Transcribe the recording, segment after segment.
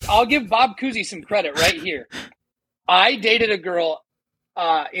I'll give Bob Cousy some credit right here. I dated a girl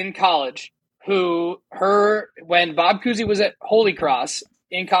in college when Bob Cousy was at Holy Cross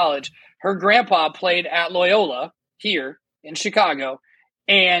in college, her grandpa played at Loyola here in Chicago,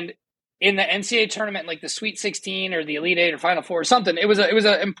 and in the NCAA tournament, like the Sweet 16 or the Elite 8 or Final Four or something, it was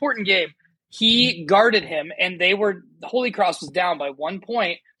an important game. He guarded him, and Holy Cross was down by 1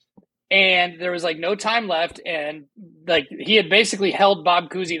 point, and there was like no time left, and like he had basically held Bob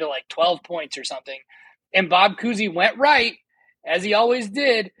Cousy to like 12 points or something, and Bob Cousy went right, as he always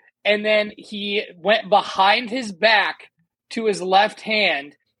did, and then he went behind his back to his left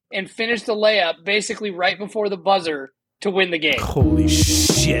hand and finished the layup basically right before the buzzer to win the game. Holy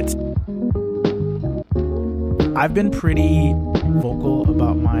shit. I've been pretty vocal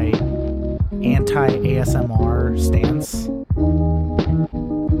about my anti-ASMR stance.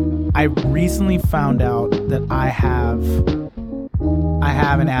 I recently found out that I have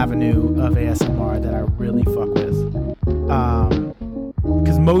an avenue of ASMR that I really fuck with.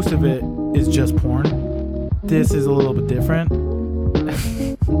 Because most of it is just porn. This is a little bit different.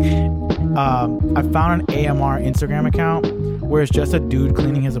 I found an AMR Instagram account where it's just a dude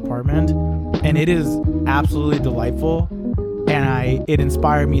cleaning his apartment, and it is absolutely delightful. And it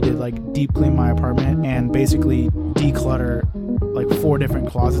inspired me to like deep clean my apartment and basically declutter like 4 different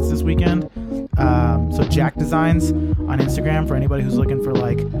closets this weekend. So Jack Designs on Instagram for anybody who's looking for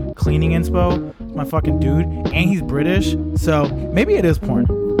like cleaning inspo. My fucking dude, and he's British, so maybe it is porn.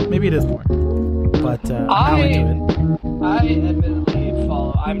 But I'm into it. I admittedly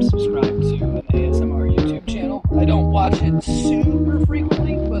I'm subscribed to an ASMR YouTube channel. I don't watch it super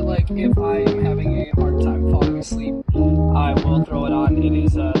frequently, but like if I am having a hard time falling asleep, I will throw it on. It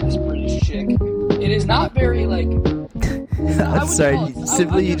is this British chick. It is not very like. I'm sorry.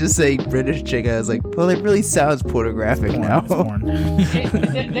 You just say British chick. I was like, well, it really sounds pornographic now.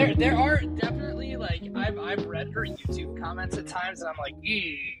 There are definitely like I've read her YouTube comments at times, and I'm like,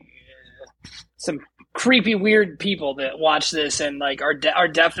 some creepy, weird people that watch this and like are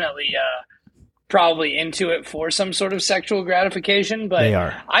definitely probably into it for some sort of sexual gratification. But they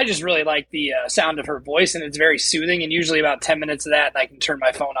are. I just really like the sound of her voice, and it's very soothing. And usually about 10 minutes of that, and I can turn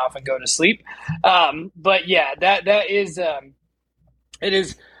my phone off and go to sleep. But yeah, that is it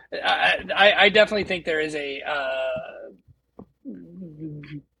is. I definitely think there is a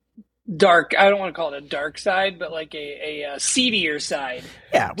dark. I don't want to call it a dark side, but like a seedier side.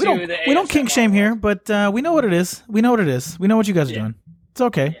 Yeah, we don't kink shame here, but we know what it is. We know what you guys are doing. It's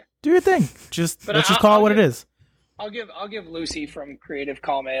okay. Yeah. Do your thing. Let's just call it what it is. I'll give Lucy from Creative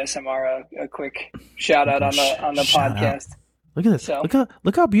Calm ASMR a quick shout out on the podcast. Look at this. So,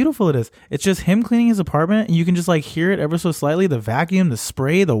 look how beautiful it is. It's just him cleaning his apartment, and you can just like hear it ever so slightly. The vacuum, the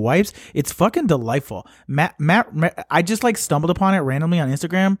spray, the wipes. It's fucking delightful. Matt, I just like stumbled upon it randomly on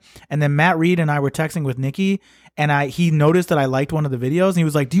Instagram, and then Matt Reed and I were texting with Nikki, and he noticed that I liked one of the videos, and he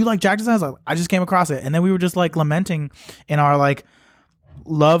was like, "Do you like Jack Designs?" I just came across it, and then we were just like lamenting in our like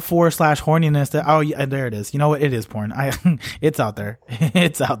love for / horniness that, oh yeah, there it is. You know what? It is porn. It's out there.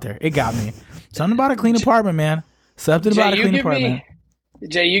 It's out there. It got me. Something about a clean apartment, man. Something about a clean apartment.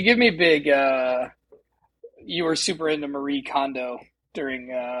 Jay, you give me big. You were super into Marie Kondo during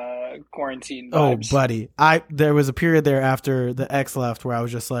quarantine vibes. Oh, buddy, there was a period there after the ex left where I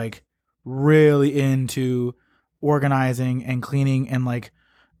was just like really into organizing and cleaning and like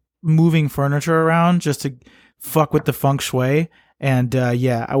moving furniture around just to fuck with the feng shui. And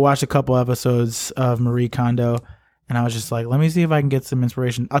yeah, I watched a couple episodes of Marie Kondo, and I was just like, let me see if I can get some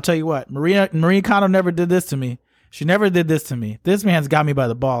inspiration. I'll tell you what, Marie Kondo never did this to me. She never did this to me. This man's got me by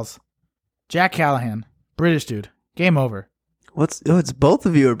the balls. Jack Callahan, British dude. Game over. It's both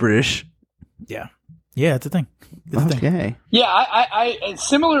of you are British. Yeah. Yeah, it's a thing. Okay. Yeah, I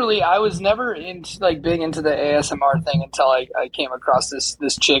similarly, I was never big into the ASMR thing until I came across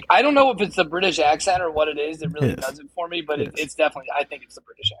this chick. I don't know if it's the British accent or what it is that really does it for me, but it's definitely, I think it's the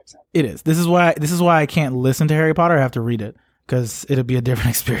British accent. It is. This is why I can't listen to Harry Potter. I have to read it because it'll be a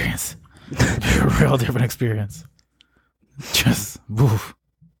different experience. A real different experience. Just woof.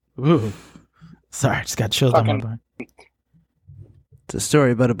 Sorry, I just got chills on my body. It's a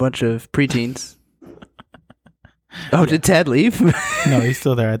story about a bunch of preteens. Oh, did Ted leave? No, he's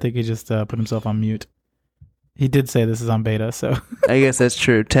still there. I think he just put himself on mute. He did say this is on beta, so I guess that's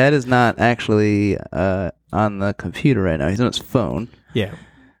true. Ted is not actually on the computer right now. He's on his phone. Yeah.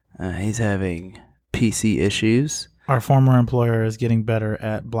 He's having PC issues. Our former employer is getting better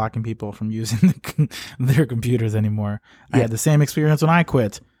at blocking people from using their computers anymore. Yeah. I had the same experience when I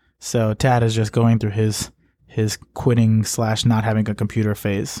quit. So Tad is just going through his quitting / not having a computer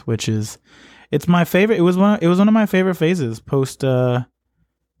phase, which is, it's my favorite. It was one of my favorite phases post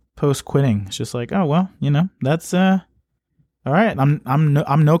post quitting. It's just like, oh well, that's all right. I'm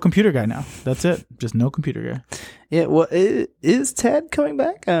no computer guy now. That's it. Just no computer guy. Yeah. Well, is Ted coming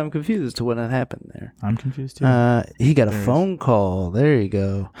back? I'm confused as to what happened there. I'm confused too. He got a phone call. There you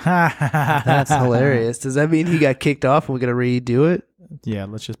go. That's hilarious. Does that mean he got kicked off and we're gonna redo it? Yeah.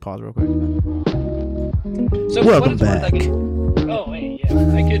 Let's just pause real quick. So welcome back.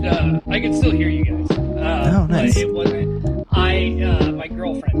 I could still hear you guys. Oh, nice. It wasn't. My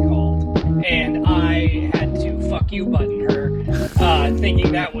girlfriend called, and I had to fuck you button her,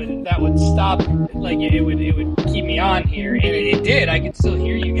 thinking that would stop, like it would keep me on here, and it did. I could still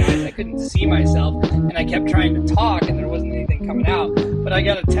hear you guys. I couldn't see myself, and I kept trying to talk, and there wasn't anything coming out. But I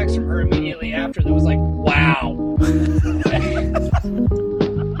got a text from her immediately after that was like, "Wow."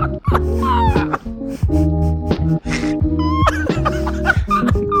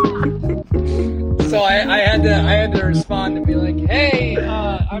 So I had to respond and be like, "Hey,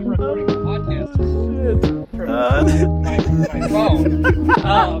 I'm recording a podcast from my phone,"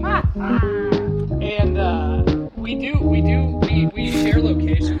 and we share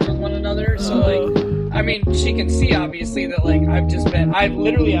locations with one another. So like, I mean, she can see obviously that like I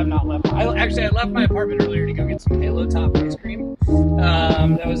literally have not left. I left my apartment earlier to go get some Halo Top ice cream.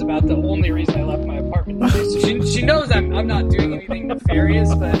 That was about the only reason I left my apartment today. So she knows I'm not doing anything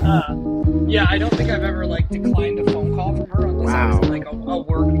nefarious, but yeah, I don't think I've ever like declined a phone call from her unless I was in like a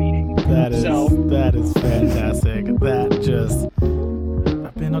work meeting. That is fantastic. That just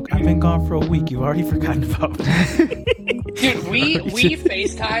I've been gone for a week. You've already forgotten about me. Dude, we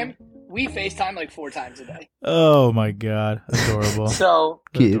FaceTime. We FaceTime like 4 times a day. Oh my god, adorable. So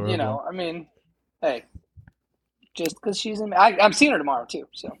Adorable. I mean, hey, just because she's in, I'm seeing her tomorrow too.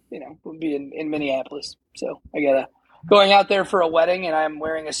 So we'll be in Minneapolis. So I gotta going out there for a wedding, and I'm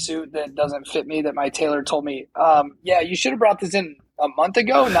wearing a suit that doesn't fit me. That my tailor told me, yeah, you should have brought this in a month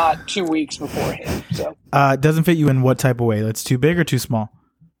ago, not 2 weeks beforehand. So it doesn't fit you in what type of way? It's too big or too small?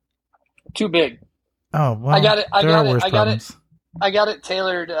 Too big. Oh well, I got it. I got it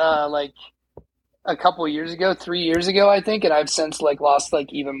tailored like a couple of years ago, 3 years ago, I think, and I've since like lost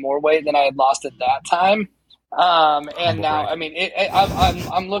like even more weight than I had lost at that time. And now, I mean,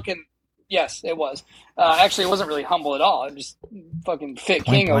 I'm looking. Yes, it was. Actually, it wasn't really humble at all. I'm just fucking fit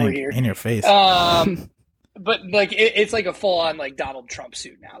king over here in your face. But like it's like a full on like Donald Trump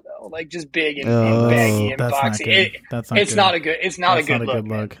suit now, though. Like just big and baggy and boxy. It's not a good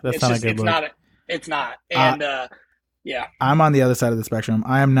look. That's not a good look. It's not. And yeah. I'm on the other side of the spectrum.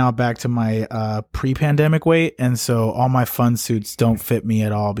 I am now back to my pre-pandemic weight, and so all my fun suits don't fit me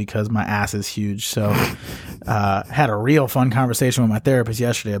at all because my ass is huge. So had a real fun conversation with my therapist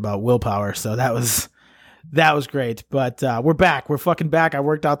yesterday about willpower. So that was great. But we're back. We're fucking back. I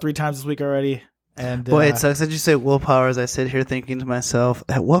worked out 3 times this week already. And boy, it sucks that you say willpower as I sit here thinking to myself,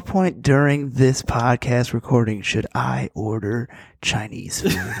 at what point during this podcast recording should I order Chinese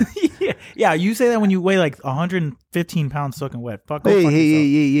food? Yeah, you say that when you weigh like 115 pounds soaking wet. Fuck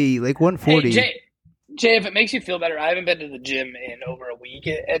hey, like 140. Hey, Jay, if it makes you feel better, I haven't been to the gym in over a week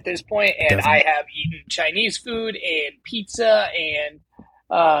at this point, and I have eaten Chinese food and pizza, and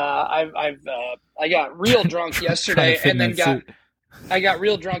I got real drunk yesterday, and then I got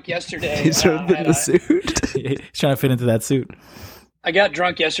real drunk yesterday. He's trying to fit in the suit. He's trying to fit into that suit. I got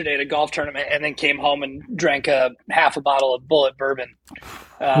drunk yesterday at a golf tournament and then came home and drank half a bottle of Bullet bourbon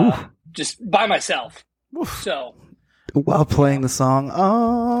just by myself. Oof. So while playing the song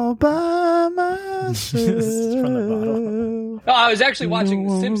all by myself. From the bottle. No, I was actually watching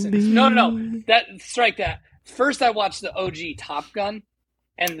The Simpsons. No. Strike that. First I watched the OG Top Gun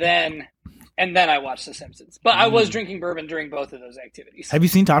and then I watched The Simpsons. But I was drinking bourbon during both of those activities. Have you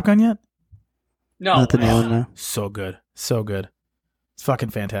seen Top Gun yet? No. Not the new one, no. So good. It's fucking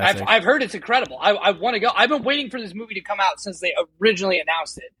fantastic. I've heard it's incredible. I want to go. I've been waiting for this movie to come out since they originally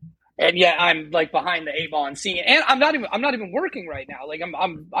announced it, and yet I'm like behind the 8 ball and seeing it. And I'm not even working right now. Like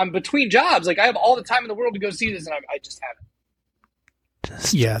I'm between jobs. Like I have all the time in the world to go see this, and I just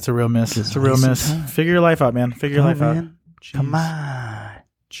haven't. Yeah, it's a real miss. It's a real miss. Figure your life out, man. Figure your life out. Come on.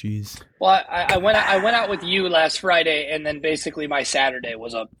 Jeez. Well, I went out with you last Friday, and then basically my Saturday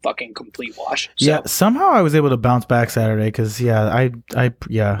was a fucking complete wash. So. Yeah, somehow I was able to bounce back Saturday because it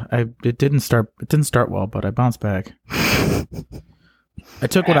didn't start well, but I bounced back. I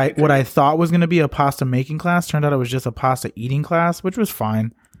took what I thought was going to be a pasta making class. Turned out it was just a pasta eating class, which was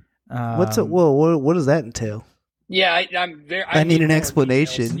fine. What does that entail? Yeah, I need an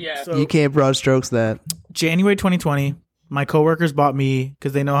explanation. Yeah. So, you can't broad strokes that. January 2020. My coworkers bought me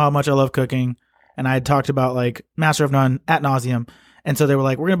because they know how much I love cooking, and I had talked about like Master of None ad nauseum, and so they were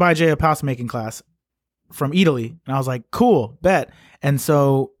like, "We're gonna buy Jay a pasta making class from Italy," and I was like, "Cool, bet." And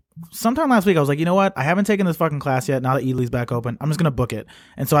so sometime last week I was like, you know what? I haven't taken this fucking class yet. Now that Italy's back open, I'm just gonna book it.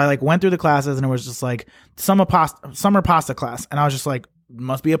 And so I like went through the classes, and it was just like summer pasta class, and I was just like,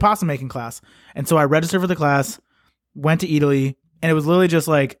 must be a pasta making class. And so I registered for the class, went to Italy, and it was literally just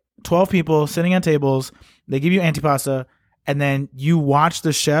like 12 people sitting at tables. They give you antipasta, and then you watch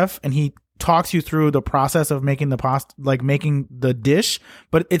the chef, and he talks you through the process of making the pasta, like making the dish,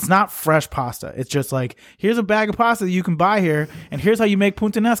 but it's not fresh pasta. It's just like, here's a bag of pasta that you can buy here, and here's how you make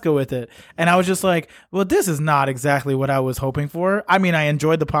puttanesca with it. And I was just like, well, this is not exactly what I was hoping for. I mean, I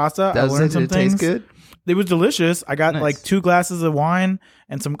enjoyed the pasta. I learned some things. Taste good? It was delicious. I got Nice. like 2 glasses of wine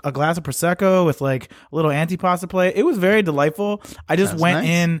and a glass of prosecco with like a little antipasta plate. It was very delightful. I just Sounds went nice.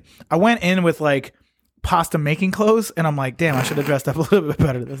 in. I went in with like pasta making clothes, and I'm like, damn, I should have dressed up a little bit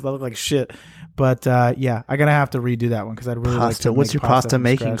better. This looked like shit. But yeah, I'm gonna have to redo that one because I'd really like to. What's make your pasta from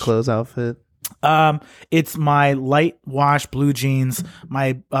making scratch. clothes outfit? It's my light wash blue jeans,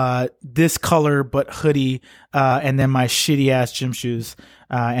 my this color but hoodie, and then my shitty ass gym shoes,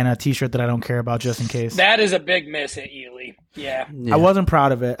 and a t-shirt that I don't care about just in case. That is a big miss at Ely. Yeah. I wasn't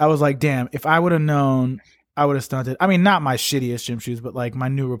proud of it. I was like, damn, if I would have known, I would have stunted. I mean, not my shittiest gym shoes, but like my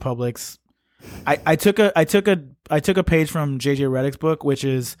New Republics. I took a page from JJ Redick's book, which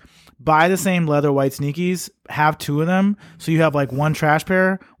is buy the same leather white sneakies, have 2 of them, so you have like 1 trash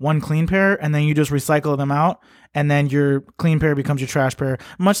pair, 1 clean pair, and then you just recycle them out, and then your clean pair becomes your trash pair,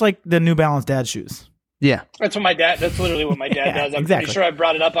 much like the New Balance dad shoes. Yeah. That's literally what my dad does. I'm exactly. pretty sure I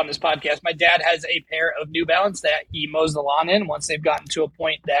brought it up on this podcast. My dad has a pair of New Balance that he mows the lawn in once they've gotten to a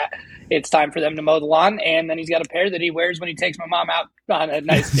point that it's time for them to mow the lawn. And then he's got a pair that he wears when he takes my mom out on a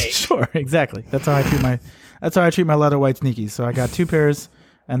nice date. Sure, exactly. That's how I treat my leather white sneakies. So I got 2 pairs,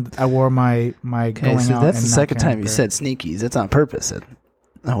 and I wore my Okay, going so out. that's and the not second carrying time you pair. said sneakies. That's on purpose.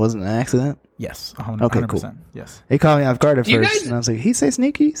 That wasn't an accident. Yes. 100%. Okay, cool. Yes, It caught me off guard at Do you first, guys- and I was like, he say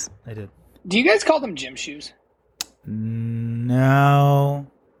sneakies? I did. Do you guys call them gym shoes? No.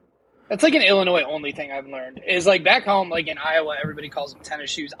 That's like an Illinois only thing I've learned. Is like back home, like in Iowa, everybody calls them tennis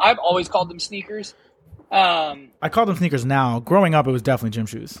shoes. I've always called them sneakers. I call them sneakers now. Growing up, it was definitely gym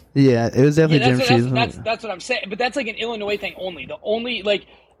shoes. Yeah, it was definitely Yeah, gym shoes. that's what I'm saying. But that's like an Illinois thing only. The only like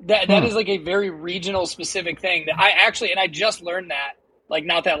that is like a very regional specific thing that I just learned that like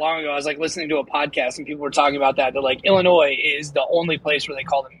not that long ago. I was like listening to a podcast and people were talking about that. They're like, Illinois is the only place where they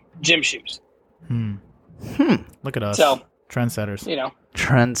call them gym shoes. Look at us. So trendsetters. you know,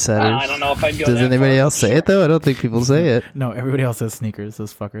 Trendsetters. I don't know if I'd go. Does that anybody far, else but say it though? I don't think people say it. No, everybody else says sneakers.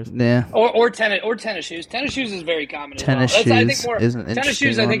 Those fuckers. Yeah. Or tennis shoes. Tennis shoes is very common. Tennis as well. I shoes think more, is an tennis interesting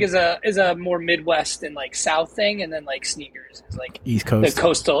shoes. I think one. is a more Midwest and like South thing, and then like sneakers is like East Coast.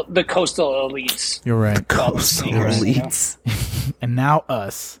 the coastal elites. You're right. call them Coastal sneakers, you know? elites. And now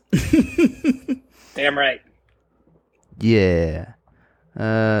us. Damn right. Yeah.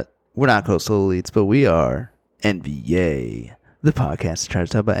 We're not coastal elites, but we are NBA. The podcast that tries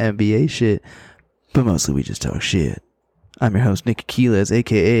to talk about NBA shit, but mostly we just talk shit. I'm your host, Nick Aquiles,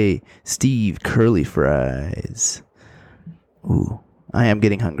 a.k.a. Steve Curly Fries. Ooh, I am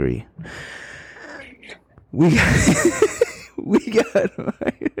getting hungry. We got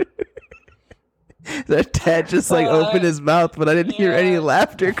that dad just like opened his mouth, but I didn't hear any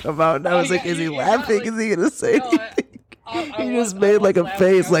laughter come out, and I was like, is he laughing? Is he going to say anything? He just made like a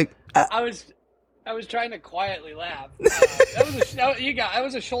face like... I was trying to quietly laugh. That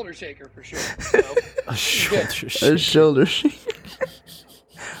was a shoulder shaker for sure. So. A shoulder A shoulder shake.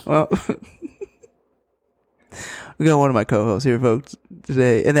 Well, we got one of my co-hosts here, folks,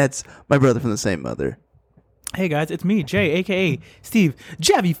 today, and that's my brother from the same mother. Hey guys, it's me, Jay, aka Steve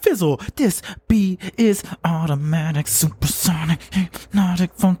Javi Fizzle. This beat is automatic, supersonic,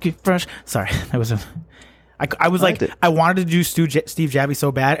 hypnotic, funky, fresh. Sorry, that was a. I was like, I wanted to do Steve Javi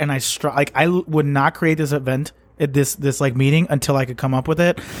so bad, and I would not create this event at this like meeting until I could come up with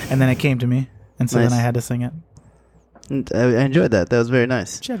it, and then it came to me, and so then I had to sing it. I enjoyed that. That was very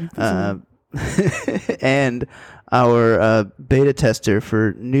nice. Javi Fizzle. And our beta tester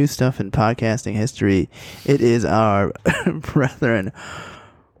for new stuff in podcasting history, it is our brethren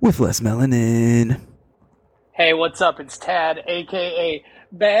with less melanin. Hey, what's up? It's Tad, a.k.a.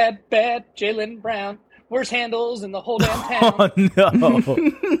 Bad Jalen Brown. Worst handles in the whole damn town. Oh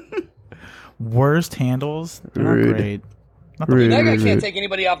no! Worst handles? They're not Rude. great. Rude. That guy can't take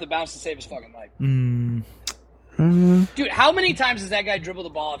anybody off the bounce to save his fucking life. Dude, how many times does that guy dribble the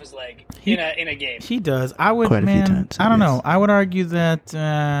ball off his leg in a game? He does. I would, Quite a few man. times, I don't yes. know. I would argue that.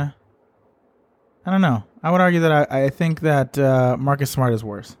 I don't know. I would argue that I think that Marcus Smart is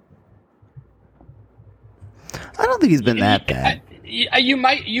worse. I don't think he's been that bad. You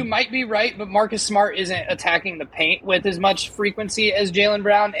might be right, but Marcus Smart isn't attacking the paint with as much frequency as Jaylen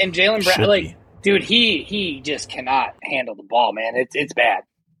Brown. And Jaylen Brown, like, dude, he just cannot handle the ball, man. It's bad.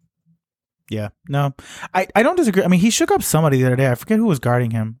 Yeah, no, I don't disagree. I mean, he shook up somebody the other day. I forget who was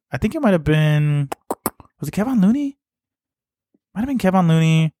guarding him. I think it might have been, was it Kevon Looney? Might have been Kevon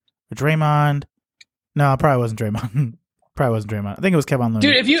Looney or Draymond. No, it probably wasn't Draymond. I think it was Kevon Looney.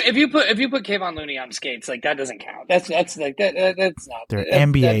 Dude, if you put Kevon Looney on skates, like, that doesn't count. That's like that's not. They're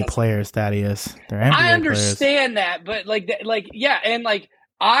NBA players, Thaddeus. They're NBA I understand players. that, but yeah, and like,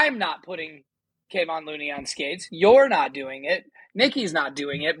 I'm not putting Kevon Looney on skates. You're not doing it. Nikki's not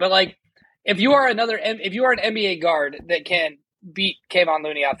doing it. But like, if you are an NBA guard that can beat Kevon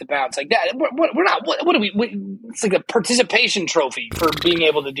Looney off the bounce like that, we're not. What do we? It's like a participation trophy for being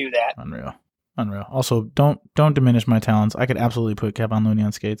able to do that. Unreal. Also, don't diminish my talents. I could absolutely put Kevon Looney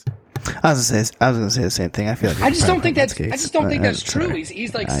on skates. I was gonna say the same thing. I feel like I just don't think that's true.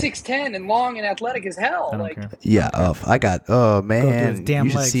 He's like 6'10" and long and athletic as hell. Like, yeah. Man, damn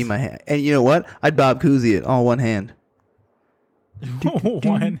you should legs. see my hand. And you know what? I'd Bob Cousy it all one hand.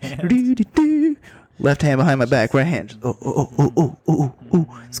 One hand. Left hand behind my back. Right hand. Oh.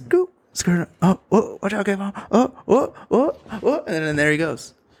 Skirt. Oh. Watch out, Kevon. Oh. And then there he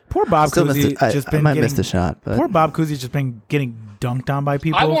goes. Poor Bob Cousy I might miss the shot, but poor Bob Cousy's just been getting dunked on by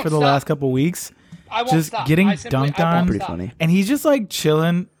people for the last couple of weeks. I won't just stop. getting dunked on. pretty funny. And he's just like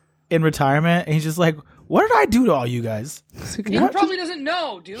chilling in retirement, and he's just like, "What did I do to all you guys?" He probably doesn't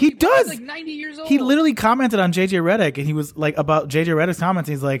know, dude. He does. Like 90 years old. He literally commented on JJ Redick, and he was like about JJ Redick's comments.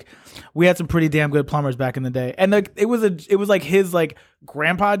 He's like, "We had some pretty damn good plumbers back in the day," and like it was like his like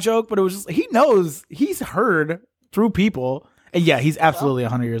grandpa joke, but it was just he knows, he's heard through people, and yeah, he's absolutely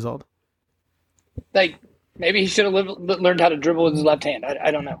 100 years old. Like, maybe he should have learned how to dribble with his left hand.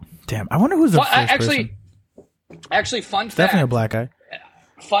 I don't know. Damn, I wonder who's the first person. Actually, fun fact. Definitely a black guy.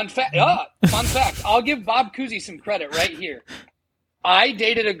 Fun fact. Fun fact. I'll give Bob Cousy some credit right here. I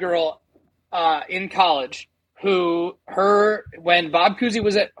dated a girl in college when Bob Cousy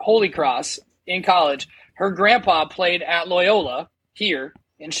was at Holy Cross in college, her grandpa played at Loyola here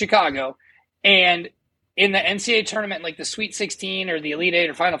in Chicago, and in the NCAA tournament, like the Sweet 16 or the Elite 8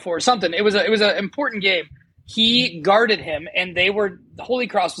 or Final Four or something, it was an important game. He guarded him, and Holy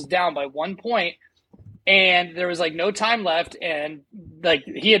Cross was down by 1 point, and there was like no time left, and like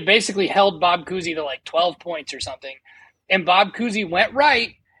he had basically held Bob Cousy to like 12 points or something, and Bob Cousy went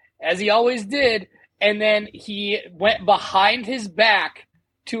right, as he always did, and then he went behind his back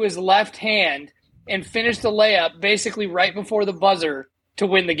to his left hand and finished the layup basically right before the buzzer to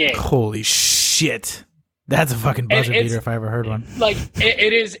win the game. Holy shit. That's a fucking buzzer beater if I ever heard one. Like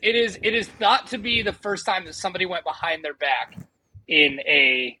it is thought to be the first time that somebody went behind their back in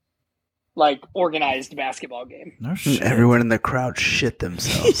a like organized basketball game. No shit. Everyone in the crowd shit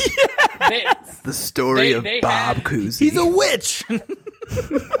themselves. It's the story of Bob Cousy. He's a witch.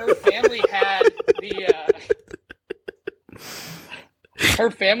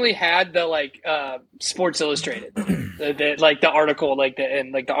 Her family had the like Sports Illustrated, the article,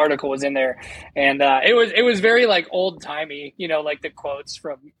 the article was in there, and it was very like old timey, like the quotes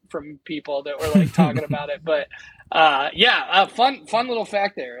from people that were like talking about it. But fun little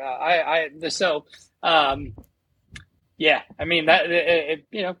fact there. Yeah, I mean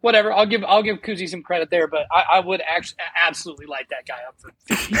that whatever. I'll give Cousy some credit there, but I would actually absolutely light that guy up for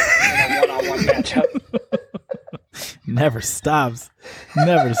 50 in a one-on-one matchup. Never stops.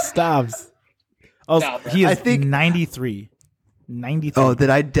 Also, he is 93. 93. Oh, then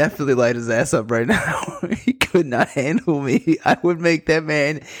I definitely light his ass up right now. He could not handle me. I would make that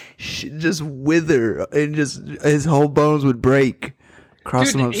man just wither, and just his whole bones would break.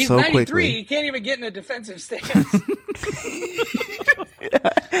 Cross him up he's so 93. quickly. He can't even get in a defensive stance.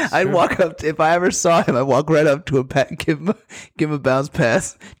 I'd walk up if I ever saw him. I'd walk right up to him, give him a bounce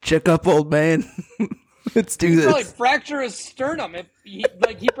pass. Check up, old man. Let's do this. Probably fracture his sternum. He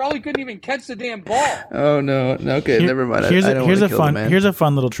probably couldn't even catch the damn ball. Oh no. Okay, never mind. Here's a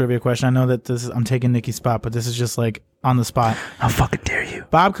fun little trivia question. I know that I'm taking Nikki's spot, but this is just like on the spot. How fucking dare you?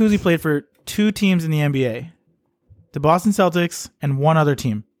 Bob Cousy played for 2 teams in the NBA. The Boston Celtics and one other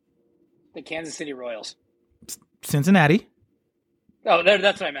team. The Kansas City Royals. Cincinnati. Oh,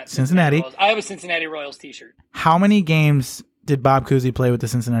 that's what I meant. Cincinnati. I have a Cincinnati Royals t-shirt. How many games did Bob Cousy play with the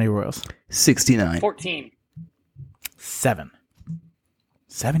Cincinnati Royals? 69. 14. 7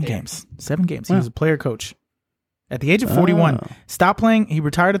 games. 7 games. He was a player coach. At the age of 41, stopped playing. He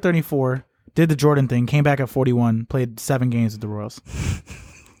retired at 34, did the Jordan thing, came back at 41, played 7 games with the Royals.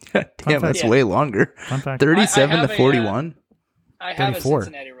 Damn, that's way longer. Fun fact. 37 to 41? I have 34. a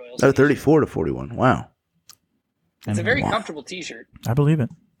Cincinnati Royals Oh, 34 to 41. Wow. It's a very comfortable T-shirt. I believe it.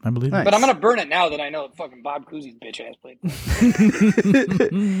 Nice. But I'm going to burn it now that I know that fucking Bob Cousy's bitch ass played.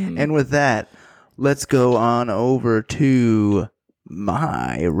 And with that, let's go on over to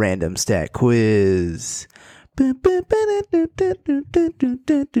my random stat quiz.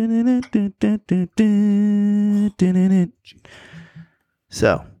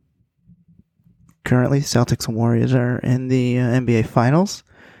 So, currently, Celtics and Warriors are in the NBA Finals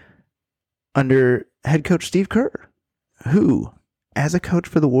under head coach Steve Kerr, who, as a coach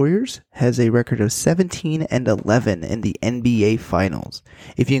for the Warriors, has a record of 17-11 in the NBA Finals.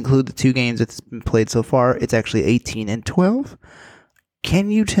 If you include the 2 games that's been played so far, it's actually 18-12. Can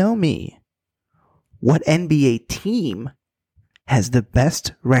you tell me what NBA team has the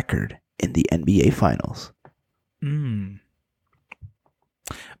best record in the NBA Finals?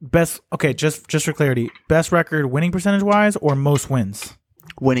 Best. Okay, just for clarity, best record winning percentage wise or most wins?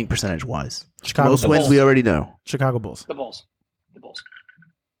 Winning percentage wise. Chicago Most Bulls. wins we already know. Chicago Bulls. The Bulls.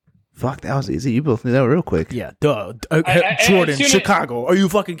 Fuck, that was easy. You both knew that real quick. Yeah, duh. as Jordan, soon as- Chicago. Are you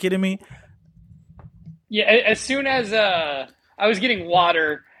fucking kidding me? Yeah, as soon as I was getting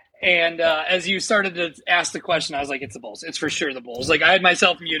water, and as you started to ask the question, I was like, it's the Bulls. It's for sure the Bulls. Like, I had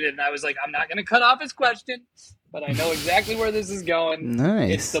myself muted, and I was like, I'm not going to cut off his question, but I know exactly where this is going.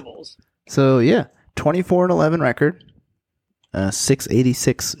 Nice. It's the Bulls. So, yeah, 24-11 record.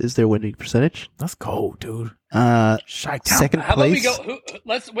 686 is their winning percentage. Let's go, dude. Second How place. about we go?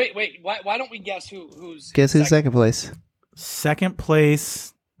 Let's wait. Why don't we guess who's? Guess who's second place? Second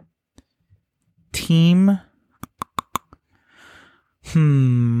place team.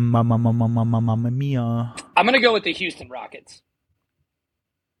 Mamma mia. I'm gonna go with the Houston Rockets.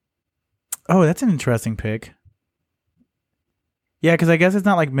 Oh, that's an interesting pick. Yeah, because I guess it's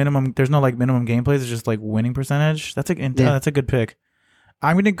not like minimum. There's no like minimum game plays. It's just like winning percentage. That's a good pick.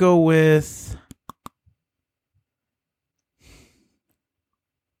 I'm gonna go with.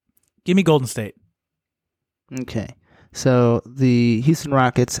 Give me Golden State. Okay. So the Houston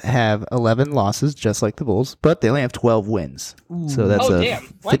Rockets have 11 losses, just like the Bulls, but they only have 12 wins. So that's damn.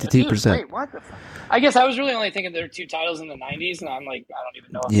 What? 52%. Wait, what the fuck? I guess I was really only thinking there were 2 titles in the 90s, and I'm like, I don't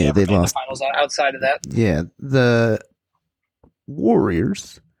even know if Yeah, they they ever made lost. the finals outside of that. Yeah, the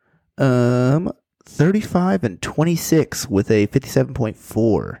Warriors, 35-26 with a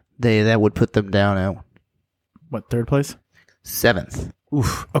 57.4. That would put them down at What, third place? 7th.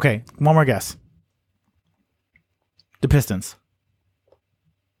 Oof. Okay, one more guess. The Pistons.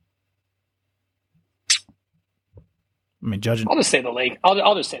 I mean, judging. I'll just say the Lakers.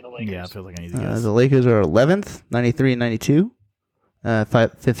 I'll just say the Lakers. Yeah, it feels like an easy guess. The Lakers are 11th, 93-92,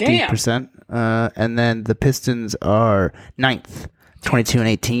 50%. And then the Pistons are 9th,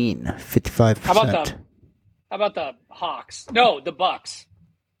 22-18, 55%. How about the Hawks? No, the Bucks.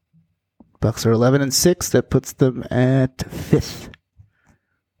 Bucks are 11-6. That puts them at 5th.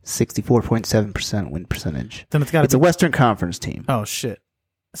 64.7% win percentage. Then it's got It's a Western Conference team. Oh shit,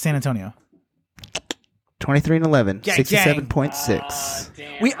 San Antonio. 23-11, Gang, 67.6.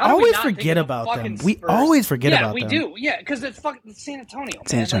 Damn. We How did always not forget think of about fucking them. We Spurs? always forget about them. them. Yeah, we do. Yeah, because it's fucking San Antonio. Man.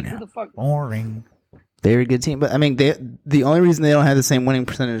 San Antonio. Like, who the fuck? Boring. Very good team, but I mean, the only reason they don't have the same winning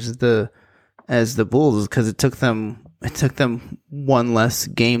percentage as the Bulls is because it took them one less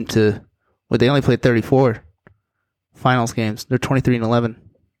game to. Well, they only played 34 finals games. They're 23-11,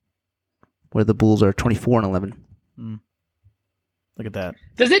 where the Bulls are 24-11. Look at that.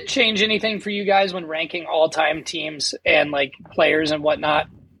 Does it change anything for you guys when ranking all-time teams and like players and whatnot?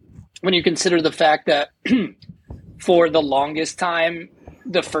 When you consider the fact that for the longest time,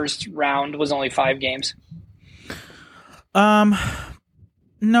 the first round was only 5 games. No,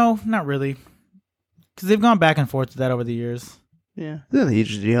 not really. Because they've gone back and forth with that over the years. Yeah, it's not a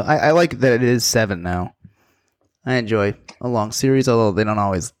huge deal. I like that it is 7 now. I enjoy a long series, although they don't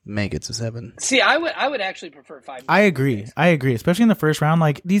always make it to 7. See, I would actually prefer 5 games. I agree, especially in the first round.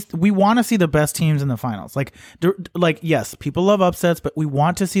 Like we want to see the best teams in the finals. Like yes, people love upsets, but we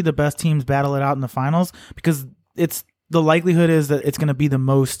want to see the best teams battle it out in the finals because it's the likelihood is that it's going to be the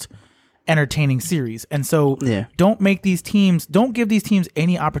most entertaining series. And so, don't give these teams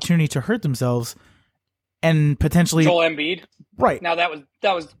any opportunity to hurt themselves and potentially Joel Embiid. Right. Now that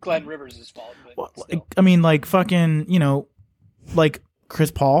was Glenn Rivers' fault. But still. I mean, like fucking, like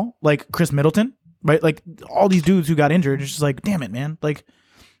Chris Paul, like Chris Middleton, right? Like all these dudes who got injured. It's just like, damn it, man. Like,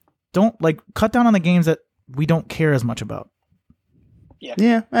 don't cut down on the games that we don't care as much about.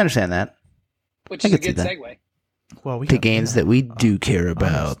 Yeah, I understand that. Which is a good segue. Well, the games that we do care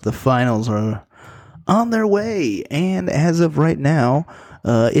about. The finals are on their way, and as of right now,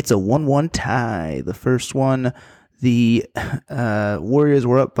 it's a 1-1 tie. The first one, The Warriors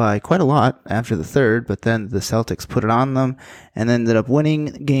were up by quite a lot after the third, but then the Celtics put it on them and ended up winning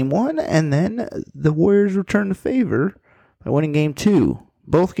game one, and then the Warriors returned the favor by winning game two.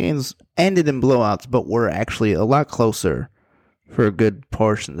 Both games ended in blowouts, but were actually a lot closer for a good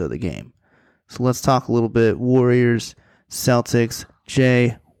portion of the game. So let's talk a little bit Warriors, Celtics.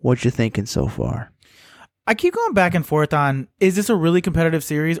 Jay, what you thinking so far? I keep going back and forth on, is this a really competitive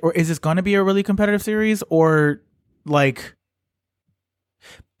series, or is this going to be a really competitive series, or like,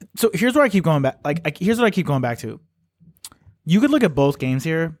 so here's where I keep going back. Here's what I keep going back to. You could look at both games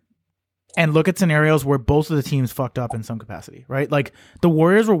here and look at scenarios where both of the teams fucked up in some capacity, right? Like the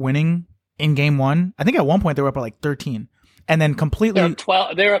Warriors were winning in game one. I think at one point they were up by like 13, and then completely they're up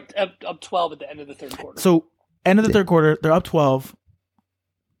 12. They're up 12 at the end of the third quarter. So end of the third quarter, they're up 12,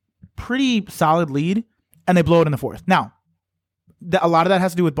 pretty solid lead, and they blow it in the fourth. Now, a lot of that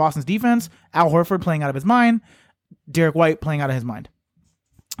has to do with Boston's defense. Al Horford playing out of his mind. Derek White playing out of his mind.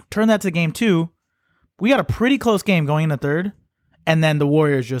 Turn that to game two. We got a pretty close game going in the third, and then the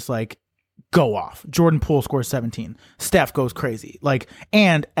Warriors just like go off. Jordan Poole scores 17. Steph goes crazy.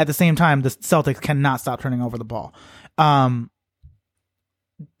 And at the same time, the Celtics cannot stop turning over the ball.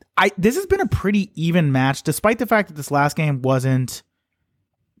 This has been a pretty even match, despite the fact that this last game wasn't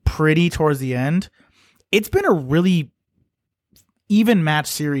pretty towards the end. It's been a really even match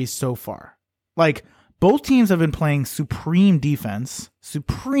series so far. Like, both teams have been playing supreme defense.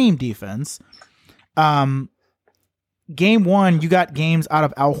 Game one, you got games out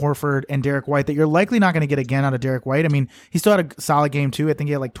of Al Horford and Derek White that you're likely not going to get again out of Derek White. I mean, he still had a solid game two. I think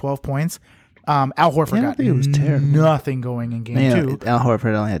he had like 12 points. Al Horford got nothing going in game two. Al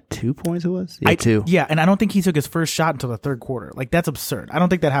Horford only had 2 points, it was? Yeah, two. Yeah, and I don't think he took his first shot until the third quarter. Like, that's absurd. I don't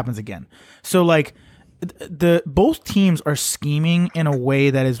think that happens again. So, like, both teams are scheming in a way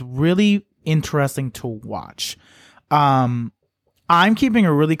that is really interesting to watch. I'm keeping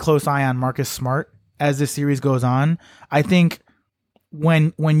a really close eye on Marcus Smart as this series goes on. I think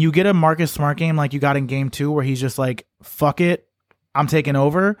when you get a Marcus Smart game like you got in game two, where he's just like, fuck it, I'm taking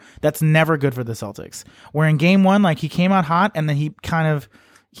over, that's never good for the Celtics. Where in game one, like, he came out hot and then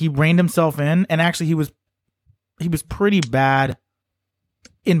he reined himself in, and actually he was pretty bad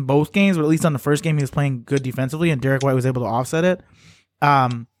in both games, but at least on the first game he was playing good defensively and Derek White was able to offset it.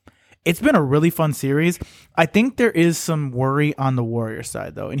 It's been a really fun series. I think there is some worry on the Warriors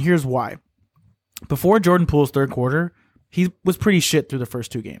side, though, and here's why. Before Jordan Poole's third quarter, he was pretty shit through the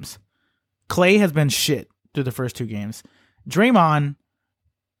first two games. Klay has been shit through the first two games. Draymond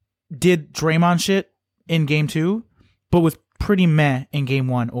did Draymond shit in game two, but was pretty meh in game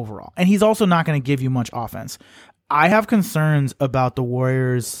one overall. And he's also not going to give you much offense. I have concerns about the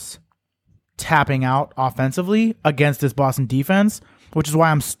Warriors tapping out offensively against this Boston defense, which is why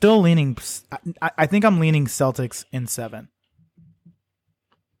I'm still leaning. I think I'm leaning Celtics in 7.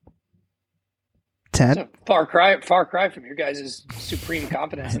 10. It's a far cry from your guys' supreme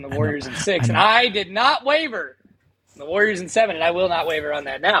confidence in the Warriors in 6, and I did not waver. The Warriors in 7, and I will not waver on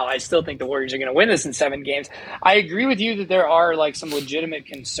that now. I still think the Warriors are going to win this in 7 games. I agree with you that there are like some legitimate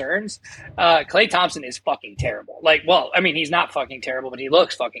concerns. Klay Thompson is fucking terrible. Like, well, I mean, he's not fucking terrible, but he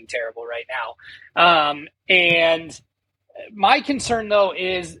looks fucking terrible right now. And my concern, though,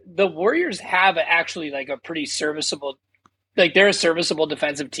 is the Warriors have actually like a pretty serviceable, like they're a serviceable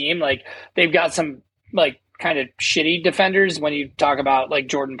defensive team. Like they've got some like kind of shitty defenders when you talk about like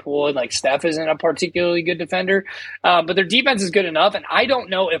Jordan Poole, and like Steph isn't a particularly good defender, but their defense is good enough. And I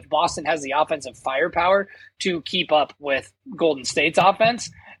don't know if Boston has the offensive firepower to keep up with Golden State's offense.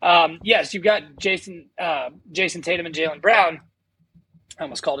 Yes, you've got Jason Tatum and Jaylen Brown. I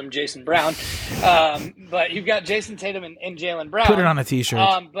almost called him Jason Brown, but you've got Jason Tatum and Jaylen Brown. Put it on a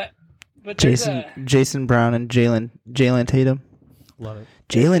t-shirt. But Jason Brown and Jaylen Tatum. Love it.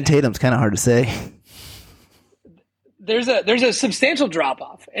 Jaylen Tatum's kind of hard to say. There's a substantial drop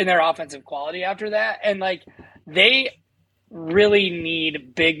off in their offensive quality after that, and like they really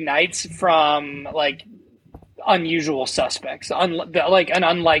need big nights from like unusual suspects, like an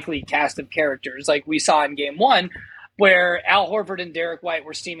unlikely cast of characters, like we saw in game one, where Al Horford and Derek White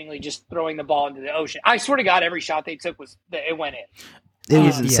were seemingly just throwing the ball into the ocean. I swear to God, every shot they took it went in. It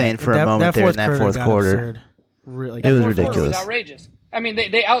was insane for a moment there in that fourth quarter. Really, it was ridiculous. It was outrageous. I mean,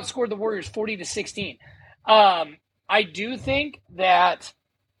 they outscored the Warriors 40-16. I do think that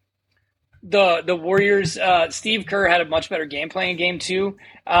the Warriors, Steve Kerr had a much better game plan in game two.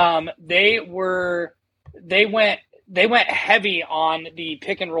 They went heavy on the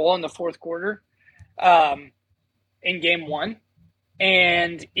pick and roll in the fourth quarter in game one,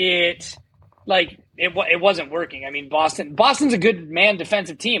 and it like it wasn't working. I mean, Boston's a good man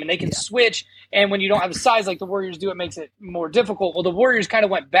defensive team, and they can switch. And when you don't have the size like the Warriors do, it makes it more difficult. Well, the Warriors kind of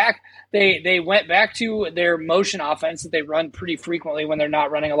went back. They went back to their motion offense that they run pretty frequently when they're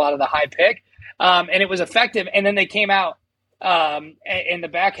not running a lot of the high pick, and it was effective. And then they came out in the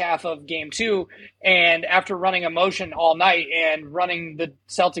back half of game 2, and after running a motion all night and running the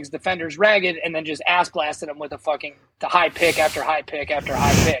Celtics defenders ragged, and then just ass blasted them with a fucking high pick after high pick after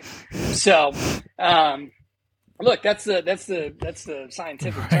high pick. So, look, that's the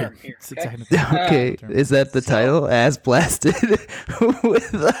scientific term here. Okay, is that the title? Ass blasted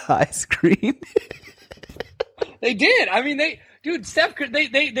with a high screen. They did. I mean, Steph.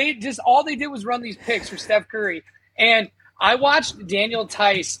 They just all they did was run these picks for Steph Curry, and I watched Daniel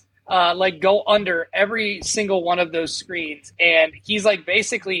Tice go under every single one of those screens, and he's like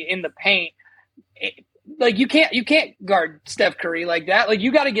basically in the paint. Like you can't guard Steph Curry like that. Like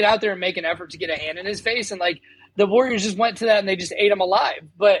you got to get out there and make an effort to get a hand in his face, and like the Warriors just went to that and they just ate him alive.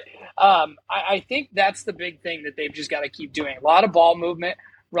 But I think that's the big thing that they've just got to keep doing. A lot of ball movement,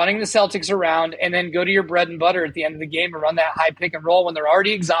 running the Celtics around, and then go to your bread and butter at the end of the game and run that high pick and roll when they're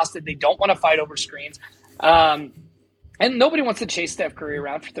already exhausted. They don't want to fight over screens. And nobody wants to chase Steph Curry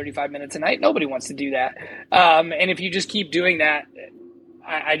around for 35 minutes a night. Nobody wants to do that. And if you just keep doing that,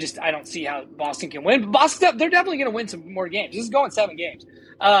 I don't see how Boston can win. But Boston, they're definitely going to win some more games. This is going 7 games.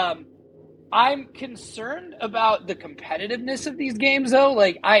 I'm concerned about the competitiveness of these games, though.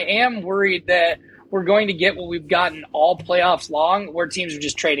 Like, I am worried that we're going to get what we've gotten all playoffs long, where teams are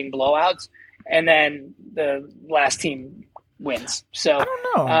just trading blowouts, and then the last team wins. So I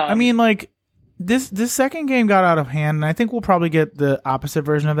don't know. I mean, like, This second game got out of hand, and I think we'll probably get the opposite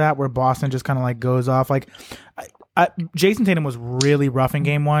version of that, where Boston just kind of like goes off. Like, Jason Tatum was really rough in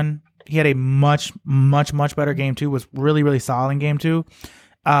game 1. He had a much better game 2. Was really, really solid in game 2.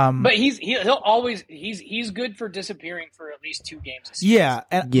 But he's good for disappearing for at least 2 games this season. Yeah,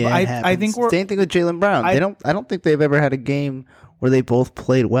 and I think we're same thing with Jaylen Brown. I don't think they've ever had a game where they both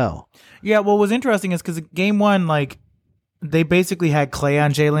played well. Yeah, what was interesting is because game 1, like, they basically had Clay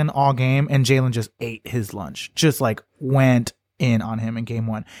on Jalen all game, and Jalen just ate his lunch. Just like went in on him in game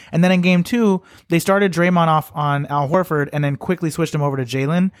 1. And then in game 2, they started Draymond off on Al Horford and then quickly switched him over to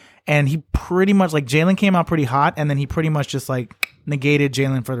Jalen. And he pretty much, like, Jalen came out pretty hot, and then he pretty much just like negated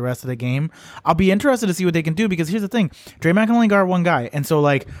Jalen for the rest of the game. I'll be interested to see what they can do, because here's the thing. Draymond can only guard one guy. And so,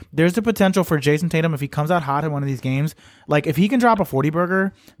 like, there's the potential for Jason Tatum, if he comes out hot in one of these games, like, if he can drop a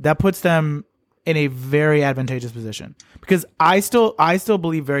 40-burger, that puts them in a very advantageous position, because I still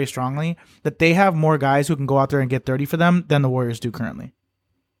believe very strongly that they have more guys who can go out there and get 30 for them than the Warriors do currently.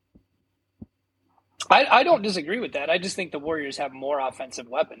 I don't disagree with that. I just think the Warriors have more offensive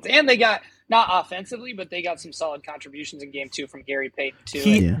weapons, and they got, not offensively, but they got some solid contributions in game 2 from Gary Payton too.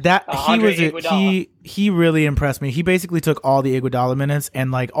 He really impressed me. He basically took all the Iguodala minutes,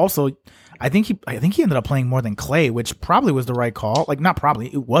 and like also I think he ended up playing more than Clay, which probably was the right call. Like, not probably,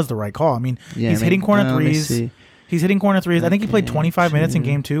 it was the right call. I mean, hitting corner threes. He's hitting corner threes. I think he played 25 minutes in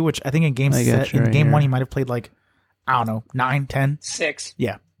game 2, which I think in game 1 he might have played like, I don't know, 9, 10, 6.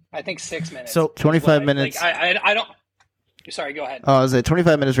 Yeah. I think 6 minutes. So 25 minutes. Like, I don't. Sorry, go ahead. Oh, I was at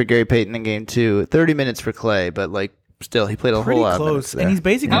 25 minutes for Gary Payton in game 2, 30 minutes for Clay, but like still, he played a whole lot. Pretty close, and he's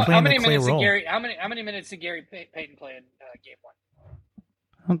basically playing the Clay role. How many minutes did Gary Payton play in game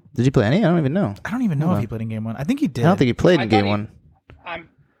 1? Did he play any? I don't even know. I don't even know if he played in game 1. I think he did. I don't think he played in game 1. I'm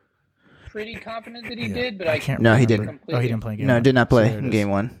pretty confident that he did, but I can't. No, he didn't. Oh, he didn't play in game 1. No, did not play in game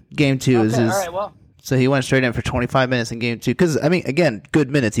 1. Game 2 is his. All right, well. So he went straight in for 25 minutes in game 2. Because, I mean, again,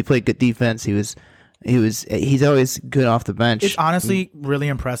 good minutes. He played good defense. He's always good off the bench. It's honestly really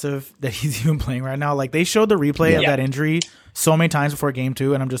impressive that he's even playing right now. Like, they showed the replay of that injury so many times before game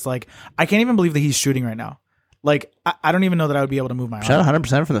 2, and I'm just like, I can't even believe that he's shooting right now. Like, I don't even know that I would be able to move my arm. Shot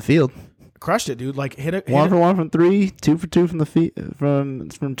 100% from the field. Crushed it, dude. Like, hit it. 1 for 1 from 3, 2 for 2 from the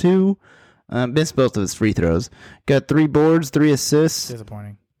from 2. Missed both of his free throws. Got 3 boards, 3 assists.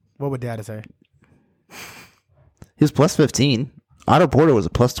 Disappointing. What would Dad say? He was plus 15. Otto Porter was a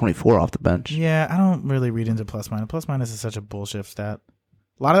plus 24 off the bench. Yeah, I don't really read into plus minus. Plus minus is such a bullshit stat.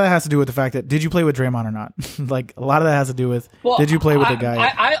 A lot of that has to do with the fact that, did you play with Draymond or not? Like, a lot of that has to do with, did you play with the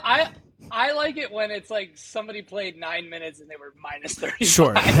guy? I like it when it's like somebody played 9 minutes and they were minus 30.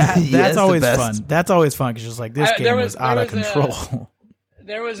 Sure. That's always fun. That's always fun, because just like, this game was out of control.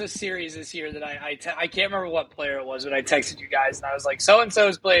 There was a series this year that I can't remember what player it was, but I texted you guys and I was like,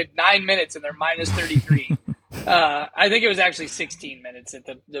 so-and-so's played 9 minutes and they're minus 33. I think it was actually 16 minutes that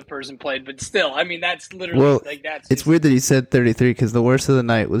the person played, but still, I mean, that's literally that's. It's weird that he said 33, because the worst of the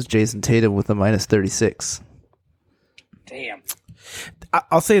night was Jason Tatum with a minus 36. Damn.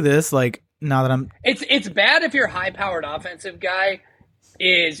 I'll say this, like, now that I'm It's bad if your high-powered offensive guy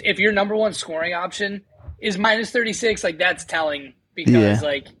is if your number one scoring option is minus 36. Like that's telling because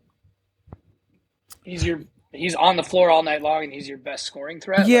like he's on the floor all night long and he's your best scoring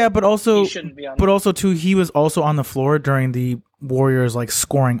threat. Yeah, like, but also he shouldn't be on. But also too, he was also on the floor during the Warriors like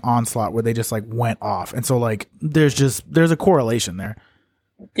scoring onslaught where they just like went off, and so like there's a correlation there.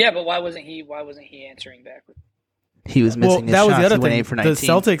 Yeah, but why wasn't he answering back? He was missing his that was shots. the other He went thing. 8 for The 19.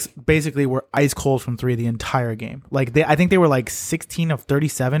 Celtics basically were ice cold from three the entire game. Like I think they were like 16 of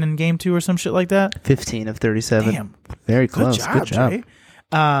 37 in game 2 or some shit like that. 15 of 37. Damn, Very close. Good job. Jay.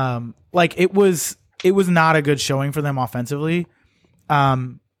 Like it was not a good showing for them offensively.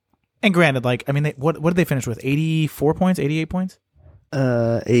 And granted, like I mean, what did they finish with? 84 points, 88 points.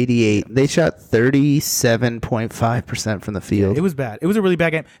 88. They shot 37.5% from the field. Yeah, it was bad. It was a really bad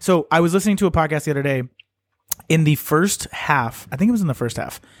game. So I was listening to a podcast the other day. In the first half, I think it was in the first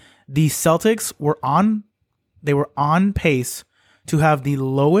half, the Celtics were on pace to have the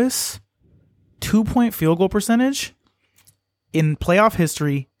lowest 2-point field goal percentage in playoff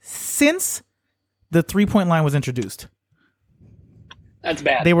history since the 3-point line was introduced. That's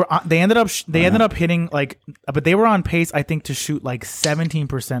bad. They ended up hitting like, but they were on pace, I think, to shoot like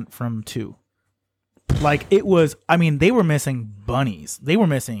 17% from 2. Like it was, I mean, they were missing bunnies. They were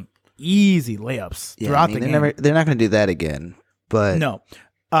missing easy layups throughout the game. They're not going to do that again. But no,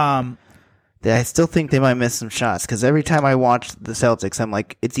 I still think they might miss some shots because every time I watch the Celtics, I'm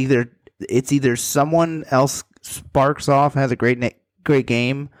like, it's either someone else sparks off, has a great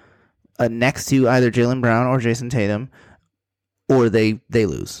game next to either Jaylen Brown or Jason Tatum, or they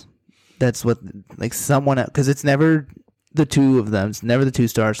lose. That's what like someone else, because it's never the two of them. It's never the two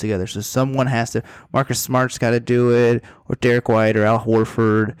stars together. So someone has to. Marcus Smart's got to do it, or Derek White, or Al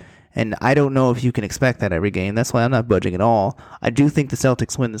Horford. And I don't know if you can expect that every game. That's why I'm not budging at all. I do think the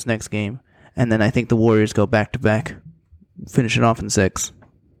Celtics win this next game. And then I think the Warriors go back-to-back. Finish it off in 6.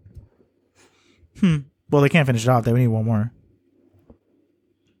 Well, they can't finish it off. They need one more.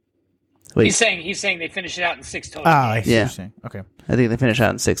 Wait. He's saying they finish it out in 6 total. I see what you're saying. Okay. I think they finish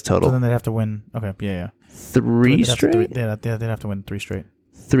out in 6 total. So then they'd have to win. Okay, yeah. 3 straight? They'd have to win 3 straight.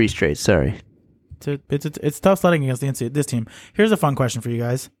 3 straight, sorry. It's tough sledding against this team. Here's a fun question for you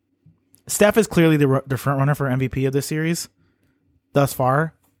guys. Steph is clearly the front runner for MVP of this series thus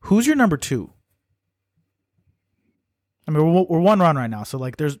far. Who's your number 2? I mean, we're one run right now, so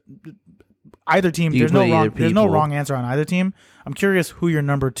like there's either team. There's no wrong answer on either team. I'm curious who your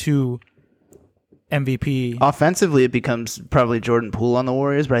number 2 MVP. Offensively, it becomes probably Jordan Poole on the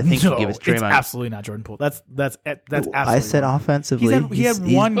Warriors, but I think you give it to Draymond. It's absolutely not Jordan Poole. That's absolutely. I said wrong. offensively. He had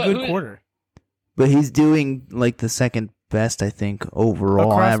one good quarter, but he's doing like the second best, I think,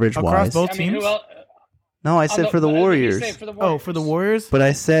 overall average wise. Across both teams. Who else? No, I said for the Warriors. Oh, for the Warriors. But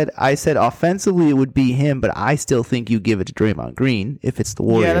I said offensively it would be him, but I still think you give it to Draymond Green if it's the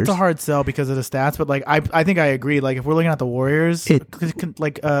Warriors. Yeah, that's a hard sell because of the stats. But like, I think I agree. Like, if we're looking at the Warriors,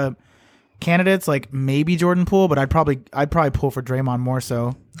 candidates, like maybe Jordan Poole, but I'd probably pull for Draymond more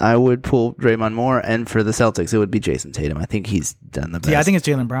so. I would pull Draymond more, and for the Celtics, it would be Jason Tatum. I think he's done the best. Yeah, I think it's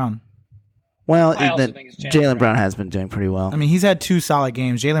Jaylen Brown. Well, Jaylen Brown has been doing pretty well. I mean, he's had 2 solid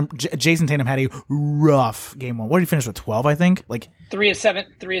games. Jason Tatum had a rough game 1. What did he finish with? 12, I think. Like 3 of 17.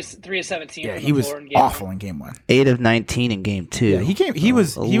 Yeah, he was awful in game 1. 8 of 19 in game 2. Yeah, he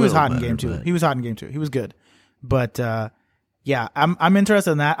was hot in game 2. He was hot in game 2. He was good, but yeah, I'm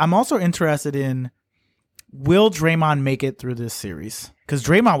interested in that. I'm also interested in will Draymond make it through this series because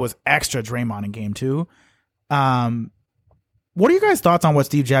Draymond was extra Draymond in game 2. What are you guys' thoughts on what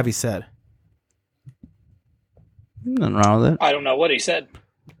Steve Javie said? Nothing wrong with it. I don't know what he said.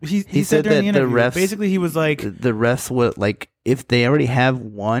 He said during the interview, basically he was like the refs would like if they already have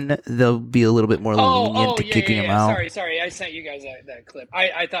one, they'll be a little bit more lenient to kicking him out. Sorry, I sent you guys that clip.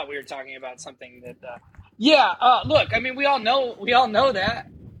 I thought we were talking about something that. Look, I mean, we all know that.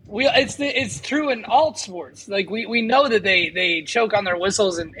 It's true in all sports. Like we know that they choke on their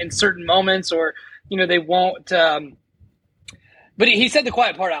whistles in certain moments, or they won't. But he said the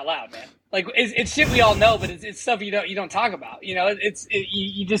quiet part out loud, man. Like it's shit we all know, but it's stuff you don't talk about. You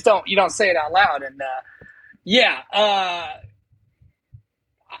just don't say it out loud. And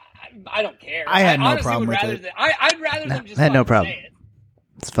I don't care. I had no problem with it. I'd rather them just I had no problem. say it.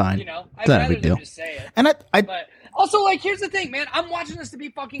 It's fine. I'd rather them just say it. And but also, like, here's the thing, man. I'm watching this to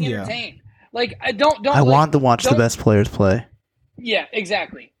be fucking entertained. Like, I don't. I want to watch the best players play. Yeah,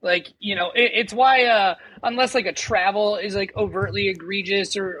 exactly. Like, it's why unless like a travel is like overtly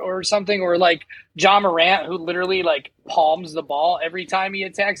egregious or something, or like John Morant, who literally like palms the ball every time he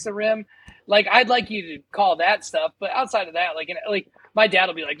attacks the rim, like I'd like you to call that stuff. But outside of that, like my dad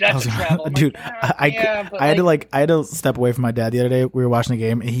will be like, "That's a travel." I'm Dude, like, I had to step away from my dad the other day. We were watching the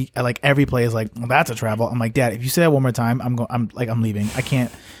game, and he like every play is like, well, "That's a travel." I'm like, "Dad, if you say that one more time, I'm leaving. I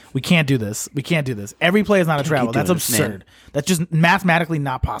can't. We can't do this. We can't do this. Every play is not a travel. That's absurd. Man. That's just mathematically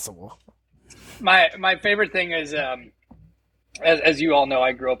not possible." My favorite thing is, as you all know,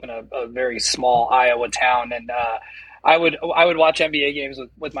 I grew up in a very small Iowa town, and I would watch NBA games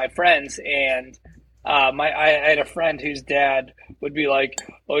with my friends, and I had a friend whose dad would be like,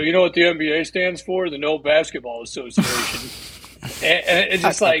 "Oh, you know what the NBA stands for? The No Basketball Association." and it's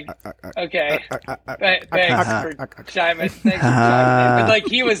just like, okay, thanks for chiming in. But like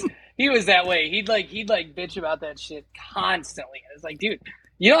he was that way. He'd bitch about that shit constantly. It's like, dude,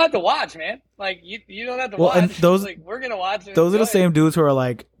 you don't have to watch, man. Like you don't have to watch. And those, like, we're gonna watch it. Those are the same dudes who are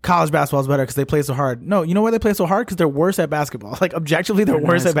like, college basketball is better because they play so hard. No, you know why they play so hard? Because they're worse at basketball. Like objectively, they're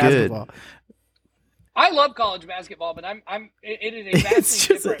worse at basketball. I love college basketball, but it is it's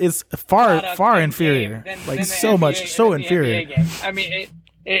just it's far inferior. Than so NBA, inferior. I mean,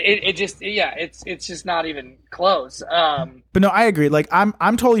 it just it's just not even close. But no, I agree. Like I'm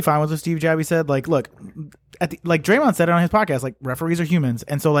totally fine with what Steve Jabby said. Like, look, like Draymond said it on his podcast. Like referees are humans,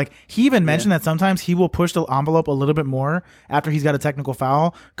 and so like he even mentioned that sometimes he will push the envelope a little bit more after he's got a technical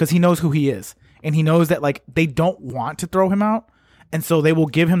foul because he knows who he is, and he knows that like they don't want to throw him out. And so they will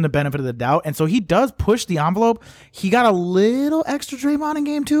give him the benefit of the doubt. And so he does push the envelope. He got a little extra Draymond in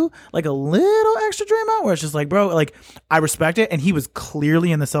game 2. Like a little extra Draymond where it's just like, bro, like I respect it. And he was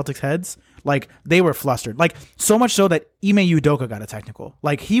clearly in the Celtics' heads. Like they were flustered. Like so much so that Ime Udoka got a technical.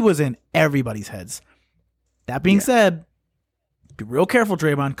 Like he was in everybody's heads. That being said, be real careful,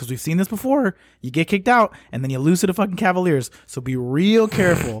 Draymond, because we've seen this before. You get kicked out and then you lose to the fucking Cavaliers. So be real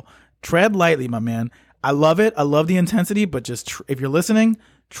careful. Tread lightly, my man. I love it. I love the intensity, but just if you're listening,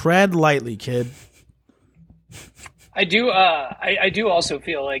 tread lightly, kid. I do. I do also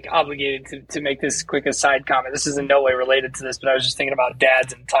feel like obligated to make this quick aside comment. This is in no way related to this, but I was just thinking about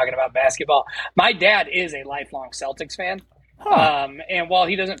dads and talking about basketball. My dad is a lifelong Celtics fan, and while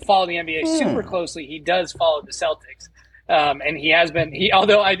he doesn't follow the NBA super closely, he does follow the Celtics, and he has been.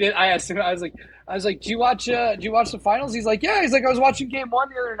 Although I asked him, I was like, do you watch the finals? He's like, yeah. He's like, I was watching game 1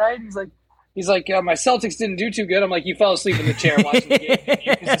 the other night. He's like, my Celtics didn't do too good. I'm like, you fell asleep in the chair watching the game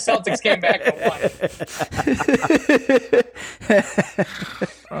because the Celtics came back and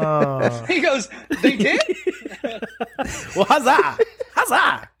won. He goes, they did? Well,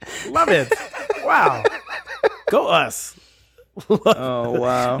 huzzah! Love it. Wow. Go us. Oh,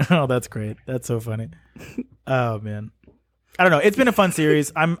 wow. Oh, that's great. That's so funny. Oh, man. I don't know. It's been a fun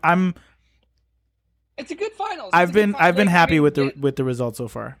series. It's a good finals. I've been happy with the results so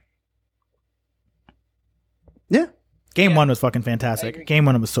far. Yeah. Game 1 was fucking fantastic. Game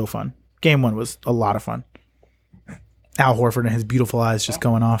 1 was so fun. Game 1 was a lot of fun. Al Horford and his beautiful eyes just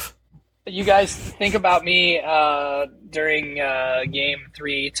going off. You guys think about me during Game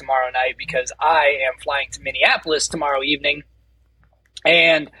 3 tomorrow night because I am flying to Minneapolis tomorrow evening,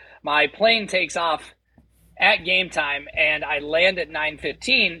 and my plane takes off at game time, and I land at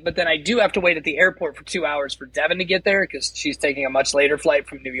 9:15, but then I do have to wait at the airport for 2 hours for Devin to get there because she's taking a much later flight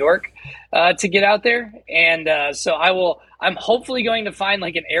from New York to get out there. And so I'm hopefully going to find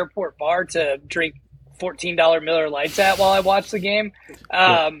like an airport bar to drink $14 Miller Lights at while I watch the game.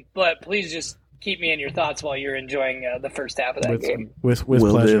 But please just keep me in your thoughts while you're enjoying the first half of that game. With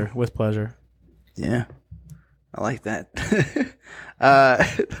pleasure. With pleasure. Yeah. I like that.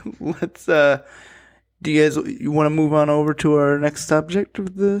 Let's do you want to move on over to our next subject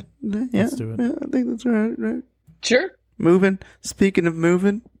of the day? Yeah, let's do it. Yeah, I think that's right. Sure. Speaking of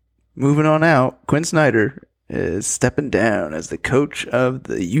moving on out, Quinn Snyder is stepping down as the coach of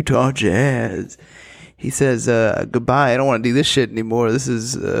the Utah Jazz. He says, goodbye, I don't want to do this shit anymore. This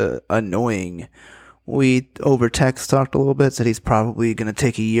is annoying. We over text talked a little bit, said he's probably going to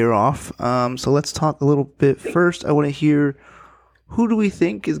take a year off. So let's talk a little bit. First, I want to hear, who do we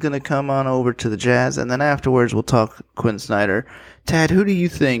think is going to come on over to the Jazz? And then afterwards, we'll talk Quinn Snyder. Tad, who do you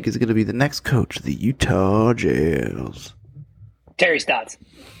think is going to be the next coach of the Utah Jazz? Terry Stotts.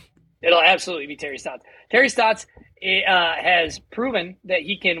 It'll absolutely be Terry Stotts. Terry Stotts has proven that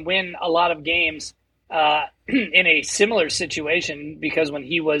he can win a lot of games in a similar situation because when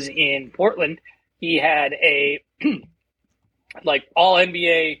he was in Portland, he had a like all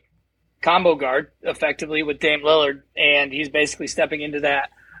NBA combo guard effectively with Dame Lillard, and he's basically stepping into that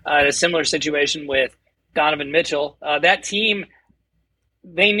in a similar situation with Donovan Mitchell. That team,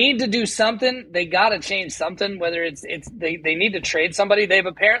 they need to do something. They got to change something, whether it's they need to trade somebody. They've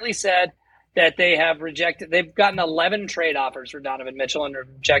apparently said that they have rejected. They've gotten 11 trade offers for Donovan Mitchell and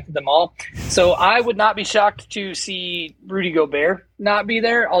rejected them all. So I would not be shocked to see Rudy Gobert not be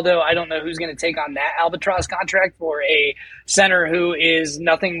there, although I don't know who's going to take on that albatross contract for a center who is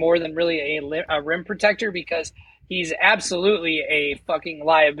nothing more than really a rim protector, because he's absolutely a fucking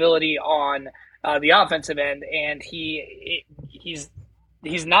liability on the offensive end, and he's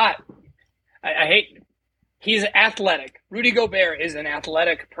not. I hate. He's athletic. Rudy Gobert is an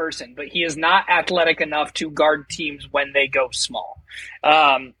athletic person, but he is not athletic enough to guard teams when they go small.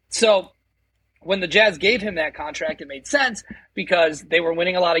 So when the Jazz gave him that contract, it made sense because they were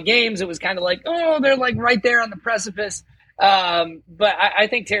winning a lot of games. It was kind of like, oh, they're like right there on the precipice. But I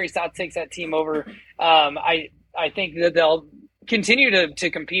think Terry Stotts takes that team over. I think that they'll continue to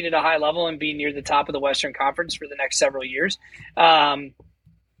compete at a high level and be near the top of the Western Conference for the next several years.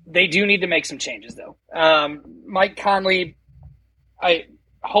 They do need to make some changes, though. Mike Conley, I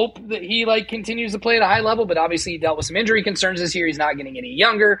hope that he continues to play at a high level, but obviously he dealt with some injury concerns this year. He's not getting any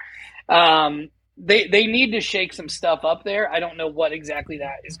younger. They need to shake some stuff up there. I don't know what exactly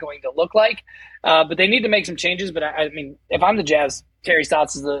that is going to look like, but they need to make some changes. But I mean, if I'm the Jazz, Terry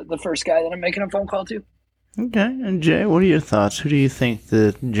Stotts is the first guy that I'm making a phone call to. Okay, and Jay, what are your thoughts? Who do you think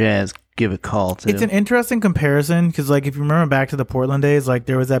the Jazz give a call to? It's an interesting comparison because, if you remember back to the Portland days,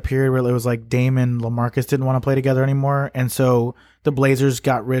 there was that period where it was Dame and LaMarcus didn't want to play together anymore, and so the Blazers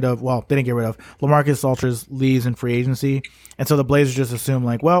got rid of. Well, they didn't get rid of LaMarcus Aldridge leaves in free agency, and so the Blazers just assumed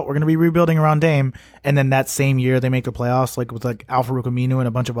well, we're going to be rebuilding around Dame, and then that same year they make the playoffs with Al-Farouq Aminu and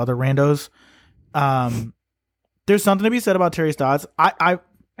a bunch of other randos. There's something to be said about Terry Stotts.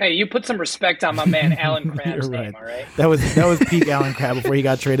 Hey, you put some respect on my man Alan Crabb's name, right. all right? That was peak Alan Crabb before he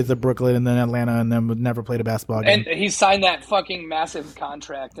got traded to Brooklyn and then Atlanta and then would never played a basketball game. And he signed that fucking massive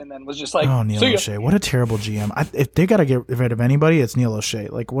contract and then was just like, oh, Neil O'Shea. What a terrible GM. If they got to get rid of anybody, it's Neil O'Shea.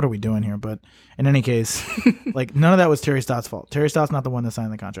 What are we doing here? But in any case, none of that was Terry Stotts' fault. Terry Stotts not the one that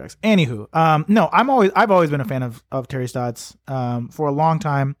signed the contracts. Anywho, no, I've always been a fan of Terry Stotts for a long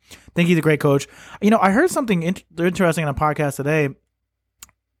time. Think he's a great coach. I heard something interesting on a podcast today.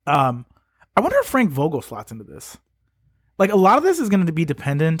 I wonder if Frank Vogel slots into this. A lot of this is going to be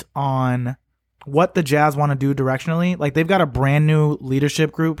dependent on what the Jazz want to do directionally. They've got a brand new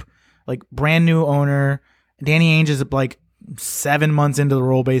leadership group, brand new owner. Danny Ainge is 7 months into the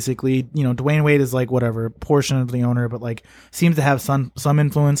role, basically. Dwayne Wade is whatever portion of the owner, but seems to have some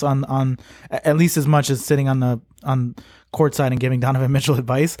influence on at least as much as sitting on courtside and giving Donovan Mitchell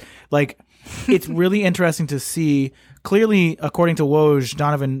advice. It's really interesting to see. Clearly, according to Woj,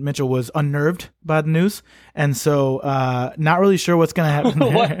 Donovan Mitchell was unnerved by the news, and so not really sure what's going to happen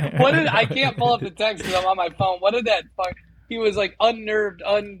there. what did I can't pull up the text because I'm on my phone. What did that fuck? He was unnerved,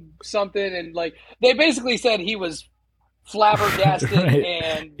 something, and they basically said he was flabbergasted right.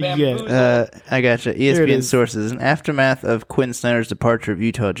 and bamboozled. I gotcha. ESPN sources. In aftermath of Quinn Snyder's departure of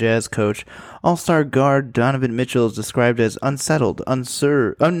Utah Jazz coach, all-star guard Donovan Mitchell is described as unsettled,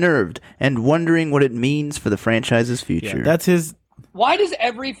 unnerved, and wondering what it means for the franchise's future. Yeah, that's his. Why does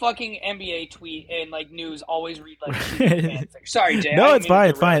every fucking NBA tweet and news always read Sorry, Jay. No, it's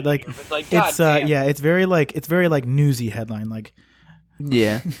fine. It's fine. It's very newsy headline.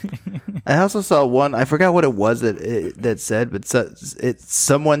 Yeah, I also saw one. I forgot what it was that said, but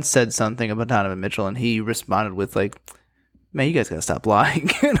someone said something about Donovan Mitchell, and he responded with "Man, you guys gotta stop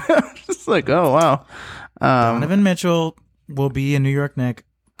lying." And I was just oh wow. Donovan Mitchell will be a New York Knick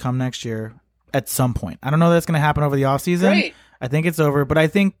come next year at some point. I don't know that's going to happen over the offseason. Great. I think it's over, but I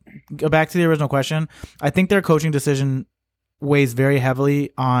think go back to the original question. I think their coaching decision weighs very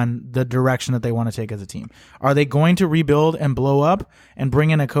heavily on the direction that they want to take as a team. Are they going to rebuild and blow up and bring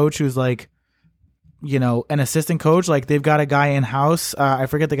in a coach who's an assistant coach? They've got a guy in house. I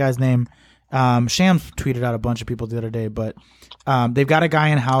forget the guy's name. Shams tweeted out a bunch of people the other day, but they've got a guy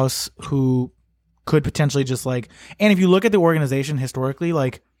in house who could potentially just and if you look at the organization historically,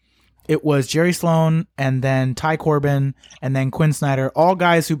 it was Jerry Sloan and then Ty Corbin and then Quinn Snyder, all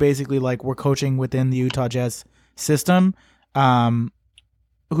guys who basically were coaching within the Utah Jazz system.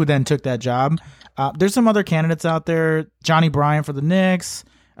 Who then took that job. There's some other candidates out there. Johnny Bryant for the Knicks.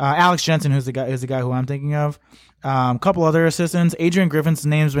 Alex Jensen, who's the guy who I'm thinking of. A couple other assistants. Adrian Griffin's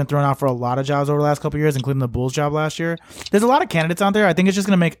name's been thrown out for a lot of jobs over the last couple of years, including the Bulls job last year. There's a lot of candidates out there. I think it's just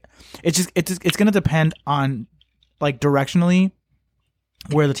going to it's going to depend on directionally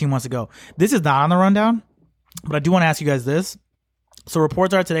where the team wants to go. This is not on the rundown, but I do want to ask you guys this. So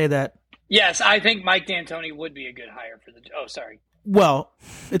reports are today that yes, I think Mike D'Antoni would be a good hire for the. Oh, sorry. Well,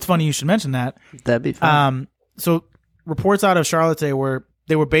 it's funny you should mention that. That'd be fun. So reports out of Charlotte today were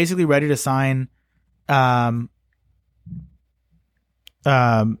they were basically ready to sign.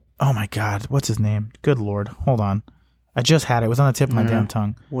 Oh my God, what's his name? Good Lord, hold on. I just had it. It was on the tip of my damn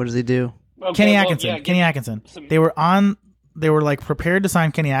tongue. What does he do? Okay, Kenny well, Atkinson. yeah, Kenny Atkinson. They were like prepared to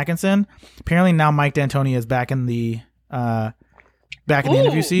sign Kenny Atkinson. Apparently now Mike D'Antoni is back in the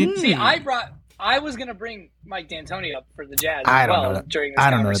interview seat. See, I was gonna bring Mike D'Antoni up for the Jazz I as don't well know. during this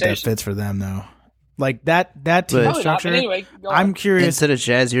I don't know if that conversation. fits for them though. Like that team But- structure. But anyway, go on. I'm curious. Instead of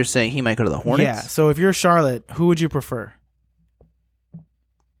Jazz, you're saying he might go to the Hornets? Yeah. So if you're Charlotte, who would you prefer?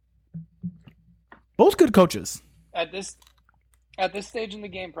 Both good coaches. at this stage in the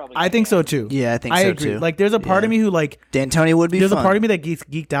game, probably. I think so too. Yeah, I think I so agree. too. Like there's a part of me who like D'Antoni would be there's fun. a part of me that gets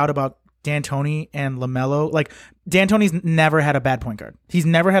geeked out about D'Antoni and LaMelo. Like D'Antoni's never had a bad point guard. He's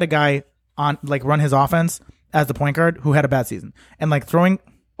never had a guy on like run his offense as the point guard who had a bad season. And like throwing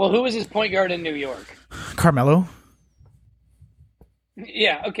Well, who was his point guard in New York? Carmelo.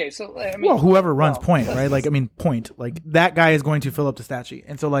 Yeah. Okay. So I mean, Well, whoever runs well, point, right? Like, I mean, point. Like, that guy is going to fill up the stat sheet.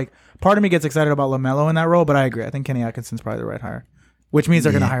 And so, like, part of me gets excited about LaMelo in that role, but I agree. I think Kenny Atkinson's probably the right hire, which means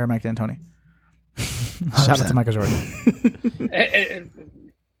they're going to hire Mike D'Antoni. Shout out to Michael Jordan.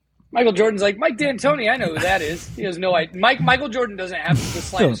 Michael Jordan's like, Mike D'Antoni, I know who that is. He has no idea. Michael Jordan doesn't have the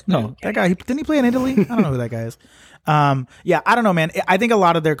slightest clue. No, that guy, didn't he play in Italy? I don't know who that guy is. Yeah, I don't know, man. I think a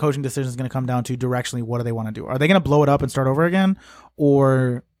lot of their coaching decisions is going to come down to directionally what do they want to do. Are they going to blow it up and start over again?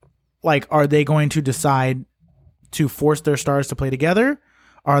 Or, like, are they going to decide to force their stars to play together?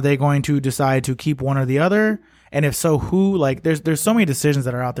 Are they going to decide to keep one or the other? And if so, who? Like, there's so many decisions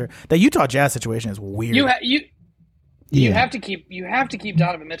that are out there. That Utah Jazz situation is weird. You have to keep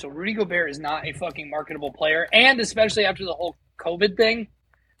Donovan Mitchell. Rudy Gobert is not a fucking marketable player, and especially after the whole COVID thing,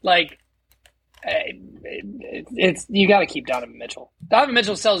 like it's you got to keep Donovan Mitchell. Donovan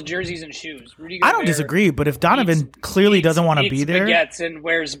Mitchell sells jerseys and shoes. Rudy Gobert I don't disagree, but if Donovan clearly doesn't want to be there, baguettes and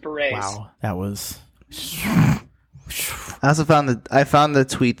wears berets. Wow, that was. I also found the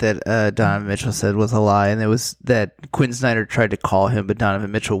tweet that Donovan Mitchell said was a lie, and it was that Quinn Snyder tried to call him, but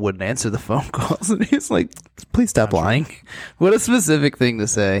Donovan Mitchell wouldn't answer the phone calls, and he's like, "Please stop lying." What a specific thing to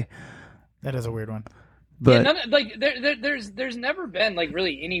say. That is a weird one. But there's never been like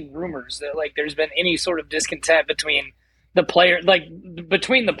really any rumors that like there's been any sort of discontent between the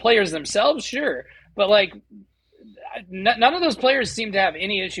players themselves, sure, but like none of those players seem to have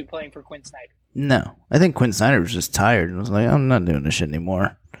any issue playing for Quinn Snyder. no, I think Quinn Snyder was just tired and was like, "I'm not doing this shit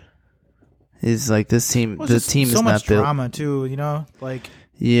anymore." He's like, "This team, Well, the just team so is much not built." drama too, you know, like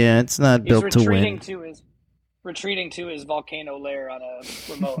Yeah, it's not He's built to win. retreating to his volcano lair on a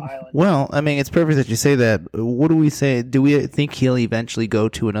remote island. Well, I mean, it's perfect that you say that. What do we say? Do we think he'll eventually go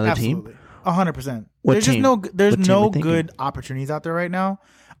to another team? absolutely, 100%. What There's team? just there's What team no we thinking? good opportunities out there right now.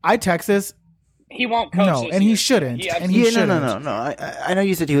 Texas, He won't coach. no, this and he year. shouldn't. He and absolutely he Yeah, shouldn't. no. I know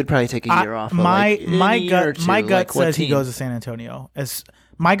you said he would probably take a year off. But My like, in a year or two, gut like, what says he team? goes to San Antonio.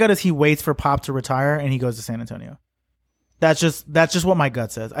 My gut is he waits for Pop to retire and he goes to San Antonio. That's just what my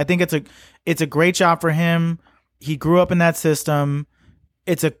gut says. I think it's a great job for him. He grew up in that system.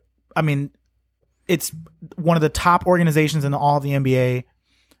 It's one of the top organizations in all of the NBA.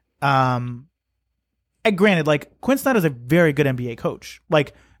 And granted, like Quinn Snyder's a very good NBA coach.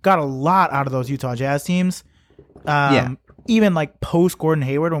 Like got a lot out of those Utah Jazz teams. Yeah. Even like post Gordon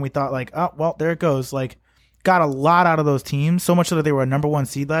Hayward, when we thought like, oh well, there it goes. Like got a lot out of those teams. So much so that they were a number 1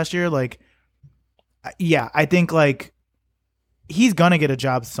 seed last year. Like, yeah, I think like he's gonna get a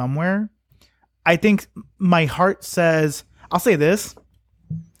job somewhere. I think my heart says, I'll say this.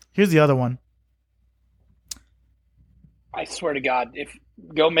 Here's the other one. I swear to God, if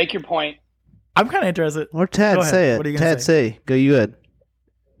go make your point. I'm kind of interested. Or Tad, Go ahead. say it. What are you gonna Tad, say. Go you ahead.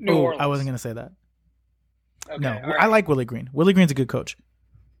 New Orleans. I wasn't going to say that. Okay, No, all right. I like Willie Green. Willie Green's a good coach.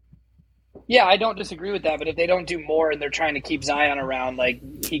 Yeah, I don't disagree with that. But if they don't do more and they're trying to keep Zion around, like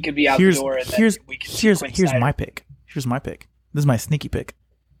he could be out Here's the door. And then here's we can see Quinn here's Snyder. my pick. Here's my pick. This is my sneaky pick.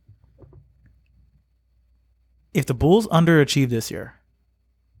 If the Bulls underachieve this year,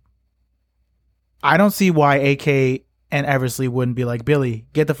 I don't see why AK and Eversley wouldn't be like, Billy,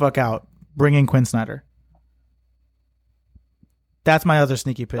 get the fuck out. Bring in Quinn Snyder. That's my other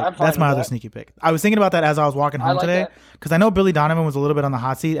sneaky pick. I'm fine That's my with other that. sneaky pick. I was thinking about that as I was walking I home like today that. because I know Billy Donovan was a little bit on the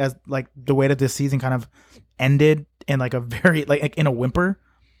hot seat as like the way that this season kind of ended in like a very like in a whimper.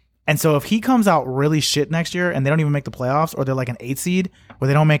 And so if he comes out really shit next year and they don't even make the playoffs or they're like an 8 seed where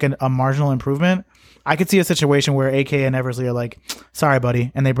they don't make a marginal improvement, I could see a situation where AK and Eversley are like, sorry,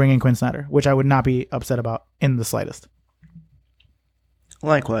 buddy, and they bring in Quinn Snyder, which I would not be upset about in the slightest.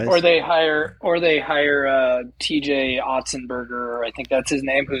 Likewise. Or they hire TJ Otzenberger, I think that's his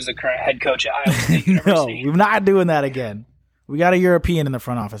name, who's the current head coach at Iowa State No, University. we're not doing that again. We got a European in the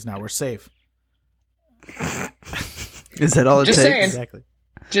front office now. We're safe. Is that all it Just takes? saying. Exactly.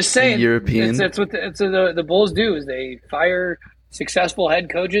 Just saying, European. That's what the Bulls do is they fire successful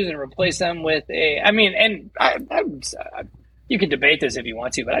head coaches and replace them with a. I mean, and you can debate this if you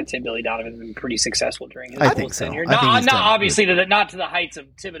want to, but I'd say Billy Donovan's been pretty successful during his Bulls tenure. Not obviously not to the heights of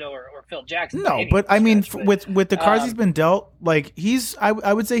Thibodeau or Phil Jackson. No, but I mean, with the cards he's been dealt, like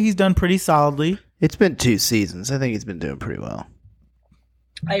I would say he's done pretty solidly. It's been 2 seasons. I think he's been doing pretty well.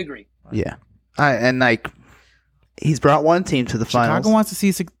 I agree. Yeah, he's brought one team to the finals.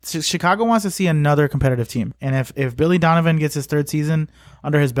 Chicago wants to see another competitive team, and if Billy Donovan gets his 3rd season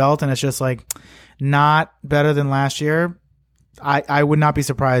under his belt and it's just like not better than last year, I would not be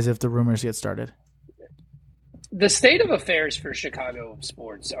surprised if the rumors get started. The state of affairs for Chicago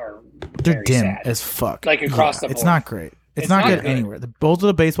sports are they're dim sad. As fuck. Like across the board. It's not great. It's not good anywhere. Both of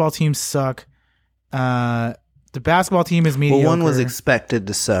the baseball teams suck. The basketball team is mediocre. Well, one was expected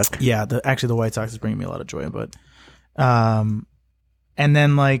to suck. Yeah, actually the White Sox is bringing me a lot of joy, but and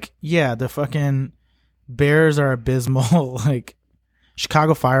then the fucking Bears are abysmal. Like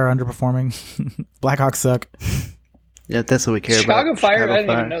Chicago Fire underperforming. Blackhawks suck. Yeah, that's what we care Chicago about. Fire, I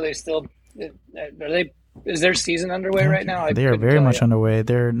didn't even know they still are they. Is their season underway right now? They are very much underway.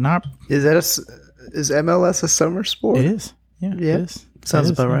 They're not. Is MLS a summer sport? It is. Yeah. It is. Sounds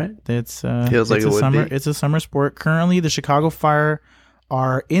about right. It's feels like it would be. It's a summer sport. Currently, the Chicago Fire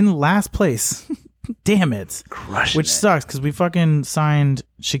are in last place. Damn it. Crushing Which it. sucks because we fucking signed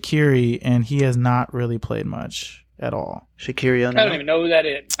Shaqiri and he has not really played much at all. Shaqiri, I don't even know who that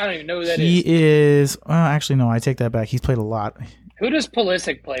is. He is. Well, actually, no. I take that back. He's played a lot. Who does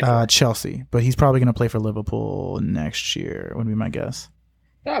Pulisic play for? Chelsea, but he's probably going to play for Liverpool next year. Would be my guess.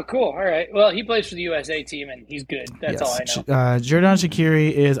 Oh, cool. All right. Well, he plays for the USA team, and he's good. That's all I know. Xherdan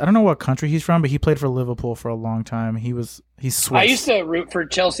Shaqiri is. I don't know what country he's from, but he played for Liverpool for a long time. He's Swiss. I used to root for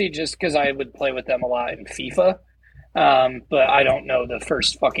Chelsea just because I would play with them a lot in FIFA. But I don't know the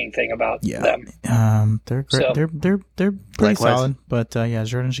first fucking thing about them. They're great. So, they're pretty solid. But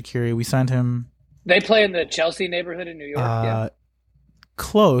Xherdan Shaqiri, we signed him. They play in the Chelsea neighborhood in New York.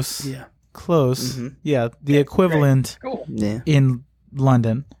 Close. Yeah. Close. Mm-hmm. Yeah, the equivalent in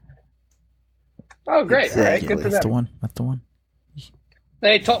London. Oh, great. Exactly. All right, good for them. That's the one.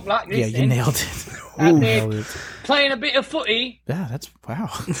 They talk like this. Yeah, you nailed it. Playing a bit of footy. Yeah, that's wow.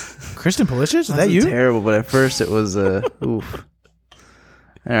 Christian Pulisic, is that you? Terrible, but at first it was oof. All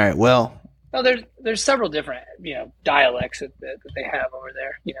right, well. No, there's several different dialects that they have over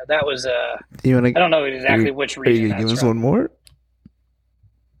there. That was I don't know exactly which region. Are you gonna give us one more?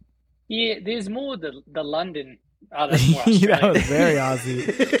 Yeah, there's more the London. Oh, that's more Australian. That was very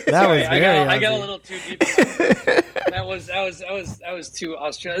Aussie. Sorry, I got a little too deep. That was too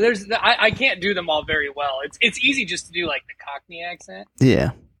Australian. I can't do them all very well. It's easy just to do like the Cockney accent.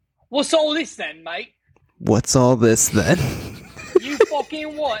 Yeah. What's all this then, mate? What's all this then? You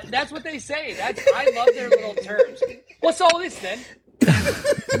fucking what? That's what they say. I love their little terms. What's all this then?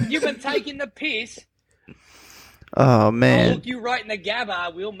 You've been taking the piss. Oh man! I'll look you right in the gab, I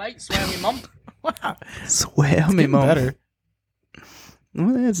will, mate. Swear me, mum. Wow. Swear me, mum. Better.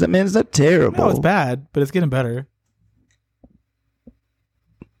 Well, it's not terrible. No, it's bad, but it's getting better.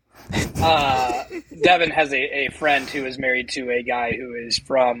 Devin has a friend who is married to a guy who is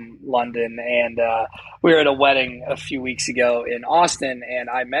from London, and we were at a wedding a few weeks ago in Austin, and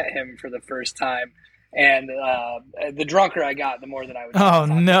I met him for the first time. And the drunker I got, the more that I would. Oh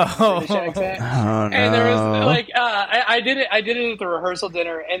no! Oh no! And there was like I did it at the rehearsal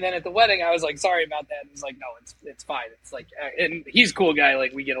dinner, and then at the wedding I was like, sorry about that. And he's like, no, it's fine. It's like, and he's a cool guy.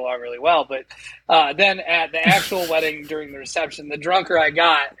 Like we get along really well. But then at the actual wedding during the reception, the drunker I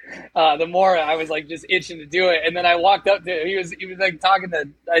got, the more I was like just itching to do it. And then I walked up to he was like talking to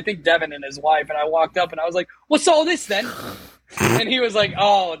I think Devin and his wife, and I walked up and I was like, what's all this then? And he was like,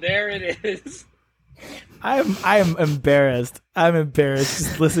 oh, there it is. I am embarrassed. I'm embarrassed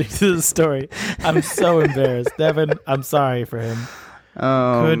just listening to the story. I'm so embarrassed. Devin, I'm sorry for him.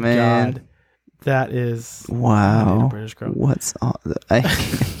 Oh, good man. God. That is wow. British girl. What's on I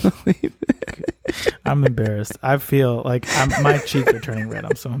can't believe it. I'm embarrassed. I feel like my cheeks are turning red.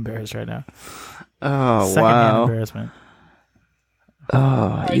 I'm so embarrassed right now. Oh, Secondhand embarrassment.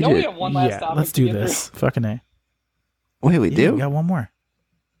 Oh, right, don't we have one last topic? Let's do this. Fucking A. Wait, we do? We got one more.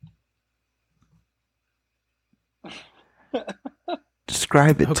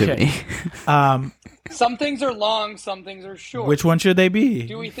 Describe it to me. Some things are long, some things are short. Which one should they be?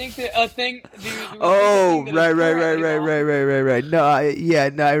 Do we think that a thing? Right. No,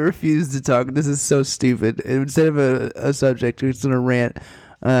 I refuse to talk. This is so stupid. Instead of a subject, we're just gonna rant.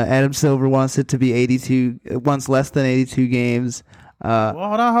 Adam Silver wants it to be 82. Wants less than 82 games. Hold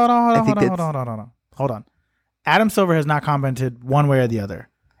on. Hold on. Adam Silver has not commented one way or the other.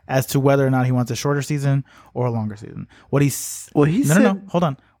 as to whether or not he wants a shorter season or a longer season. What he said, no, hold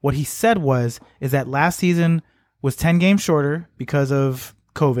on. What he said is that last season was 10 games shorter because of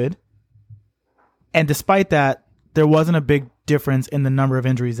COVID. And despite that, there wasn't a big difference in the number of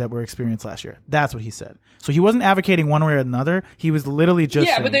injuries that were experienced last year. That's what he said. So he wasn't advocating one way or another. He was literally just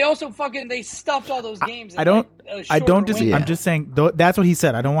saying, but they also they stuffed all those games. I'm just saying that's what he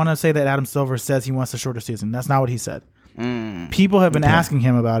said. I don't want to say that Adam Silver says he wants a shorter season. That's not what he said. People have been asking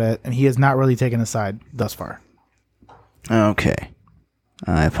him about it, and he has not really taken a side thus far. Okay.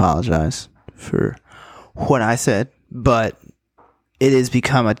 I apologize for what I said, but it has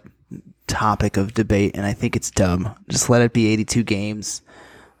become a topic of debate, and I think it's dumb. Just let it be 82 games.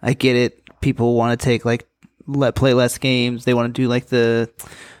 I get it. People want to take play less games. They want to do the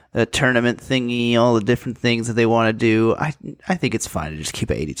tournament thingy, all the different things that they want to do. I think it's fine to just keep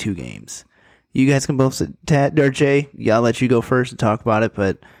it 82 games. You guys can both Tat or Jay. Yeah, I'll let you go first and talk about it,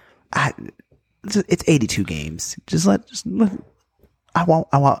 but it's 82 games. I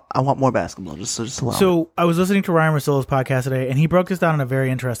want more basketball. Just allow it. I was listening to Ryan Russillo's podcast today, and he broke this down in a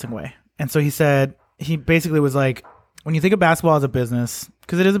very interesting way. And so he said, he basically was like, when you think of basketball as a business,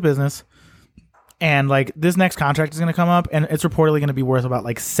 because it is a business, and this next contract is going to come up, and it's reportedly going to be worth about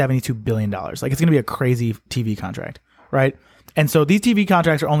 $72 billion. It's going to be a crazy TV contract, right? And so these TV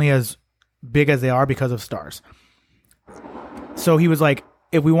contracts are only as big as they are because of stars. So he was like,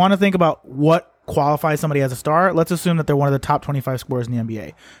 if we want to think about what qualifies somebody as a star, let's assume that they're one of the top 25 scorers in the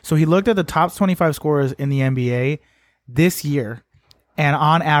NBA. So he looked at the top 25 scorers in the NBA this year, and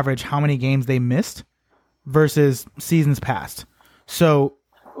on average, how many games they missed versus seasons past. So,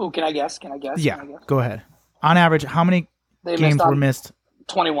 can I guess? Yeah, go ahead. On average, how many games were missed?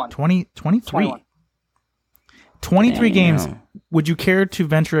 21. 23? 21. 23 games. Would you care to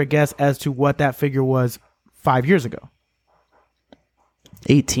venture a guess as to what that figure was 5 years ago?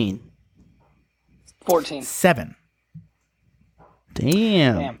 18. 14. 7.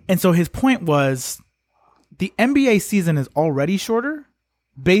 Damn. And so his point was the NBA season is already shorter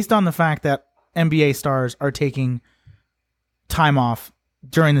based on the fact that NBA stars are taking time off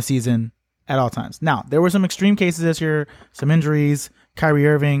during the season at all times. Now, there were some extreme cases this year, some injuries, Kyrie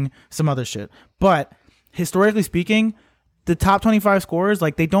Irving, some other shit. But historically speaking, the top 25 scorers,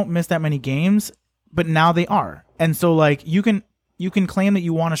 they don't miss that many games, but now they are. And so you can claim that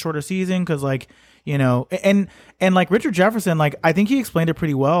you want a shorter season because and Richard Jefferson, I think he explained it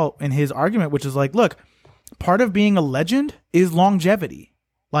pretty well in his argument, which is look, part of being a legend is longevity.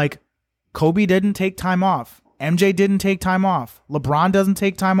 Kobe didn't take time off. MJ didn't take time off. LeBron doesn't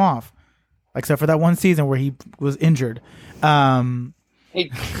take time off, except for that one season where he was injured.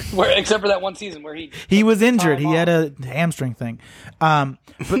 Except for that one season where he was injured. He had a hamstring thing.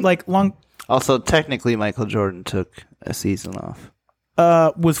 But long. Also, technically, Michael Jordan took a season off.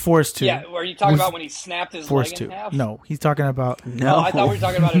 Was forced to. Yeah, are you talking about when he snapped his leg in half? No, he's talking about. No, I thought we were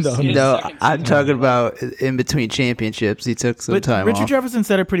talking about his I'm talking about in between championships. He took some time Richard off. Jefferson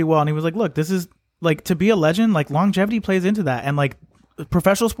said it pretty well, and he was like, "Look, this is to be a legend. Longevity plays into that, and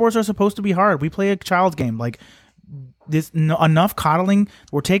professional sports are supposed to be hard. We play a child's game. Enough coddling.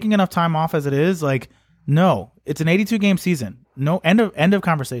 We're taking enough time off as it is. No, it's an 82 game season. No end of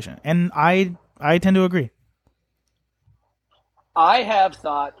conversation. And I tend to agree. I have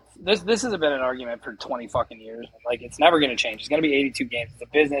thought this has been an argument for 20 fucking years. It's never going to change. It's going to be 82 games. It's a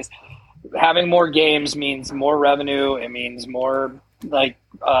business. Having more games means more revenue. It means more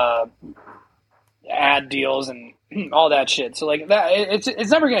ad deals and all that shit. So that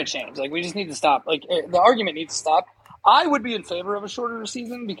it's never going to change. We just need to stop. The argument needs to stop. I would be in favor of a shorter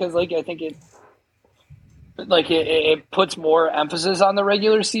season because I think it puts more emphasis on the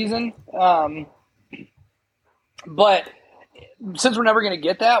regular season. But since we're never going to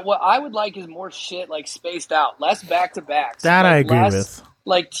get that, what I would like is more shit spaced out, less back-to-backs. That I agree with.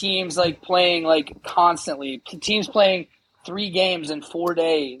 Teams playing constantly. Teams playing 3 games in 4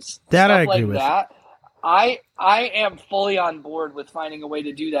 days. That stuff I agree with. That. I am fully on board with finding a way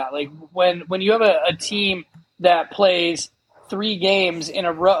to do that. When you have a team that plays 3 games in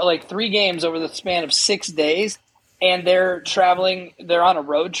a row, 3 games over the span of 6 days, and they're on a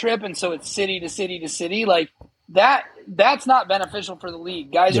road trip, and so it's city to city to city, that's not beneficial for the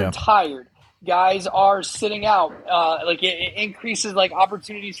league. Guys are tired. Guys are sitting out. It increases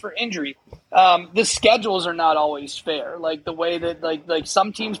opportunities for injury. The schedules are not always fair. The way that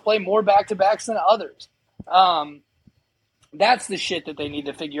some teams play more back-to-backs than others. That's the shit that they need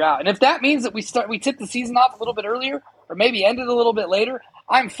to figure out. And if that means that we tip the season off a little bit earlier or maybe end it a little bit later,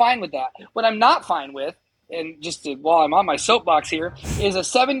 I'm fine with that. What I'm not fine with, and while I'm on my soapbox here, is a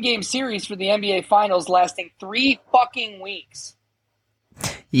 7-game series for the NBA Finals lasting 3 fucking weeks.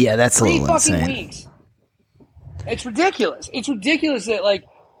 Yeah, that's a 3 little fucking insane. weeks. It's ridiculous. It's ridiculous that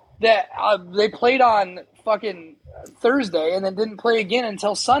they played on fucking Thursday and then didn't play again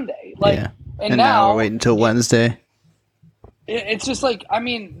until Sunday. And now we're waiting until Wednesday. It's just like, I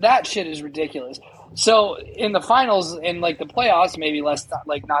mean, that shit is ridiculous. So in the finals and like the playoffs, maybe less,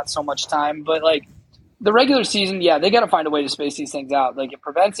 like not so much time, but like the regular season, yeah, they got to find a way to space these things out. Like it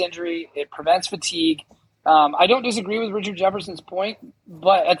prevents injury, it prevents fatigue. I don't disagree with Richard Jefferson's point,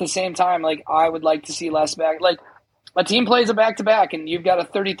 but at the same time, like I would like to see less back. Like a team plays a back-to-back, and you've got a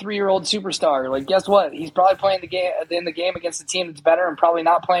 33-year-old superstar. Like, guess what? He's probably playing the game against a team that's better, and probably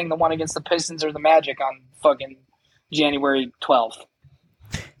not playing the one against the Pistons or the Magic on fucking January 12th.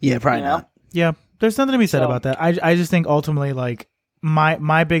 Yeah, probably not. Yeah, there's something to be said about that. I just think ultimately, like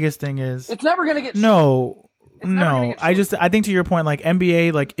my biggest thing is it's never gonna get no. I think to your point, like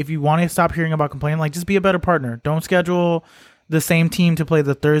NBA, like if you want to stop hearing about complaining, like just be a better partner. Don't schedule the same team to play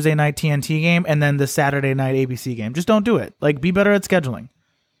the Thursday night TNT game and then the Saturday night ABC game. Just don't do it. Like be better at scheduling.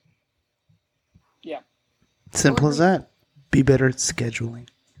 Yeah. Simple as that. Be better at scheduling.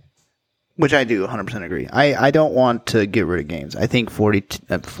 Which I do 100% agree. I don't want to get rid of games. I think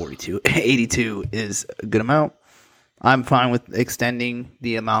 82 is a good amount. I'm fine with extending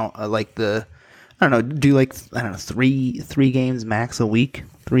the amount of like three games max a week.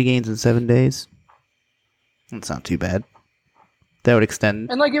 3 games in 7 days. That's not too bad. That would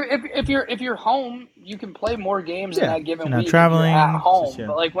extend. And like if you're home, you can play more games in that given week. Traveling if you're at home, yeah.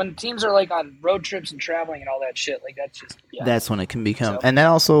 But like when teams are like on road trips and traveling and all that shit, like that's just That's when it can become, and then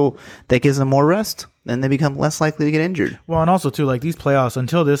also that gives them more rest, and they become less likely to get injured. Well, and also too, like these playoffs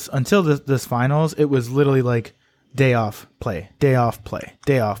until this finals, it was literally like day off, play, day off, play,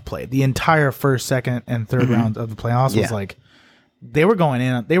 day off, play. The entire first, second, and third round of the playoffs was like. They were going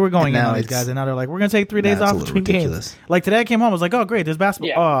in on these guys, and now they're like, we're going to take 3 days off between games. Like today I came home, I was like, oh great, there's basketball.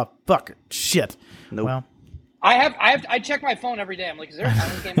 Yeah. Oh fuck, shit. Nope. Well, I check my phone every day. I'm like, is there a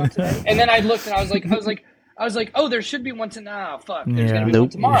final game on today? And then I looked and I was like, oh, there should be one tonight. Oh, fuck, there's gonna be one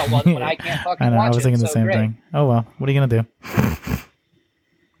tomorrow. Well, but I can't fucking watch it. I was thinking the same thing. Oh well, what are you gonna do?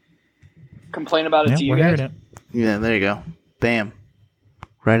 Complain about it to you guys? Yeah, there you go. Bam,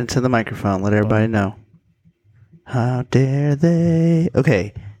 right into the microphone. Let everybody know. How dare they?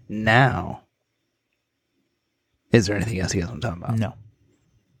 Okay, now, is there anything else you guys want to talk about? No.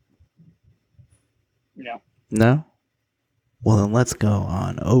 No? Well, then let's go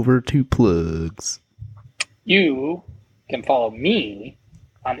on over to plugs. You can follow me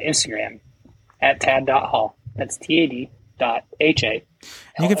on Instagram at tad.hall. That's TAD.HA.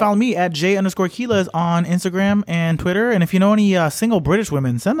 You can follow me at J_Keelas on Instagram and Twitter. And if you know any single British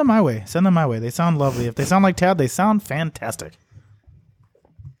women, send them my way. They sound lovely. If they sound like Tad, they sound fantastic.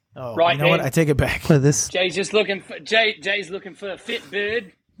 Oh, right, you know what? I take it back. Jay's just looking for Jay's looking for a fit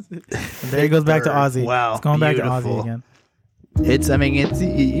bird. There he goes back to Aussie. Wow, it's going beautiful. Back to Aussie again.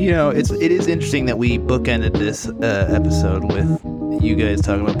 It is interesting that we bookended this episode with you guys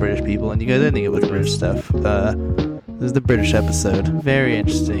talking about British people, and you guys didn't think it was British stuff. This is the British episode. Very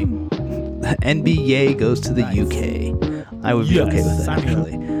interesting. NBA goes to the UK. I would be okay with that,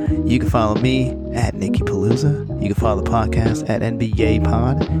 actually. You can follow me at Nikki Palooza. You can follow the podcast at NBA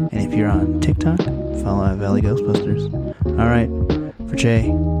Pod. And if you're on TikTok, follow at Valley Ghostbusters. All right. For Jay,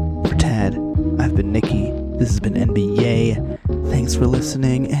 for Tad, I've been Nikki. This has been NBA. Thanks for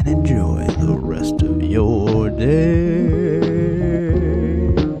listening and enjoy the rest.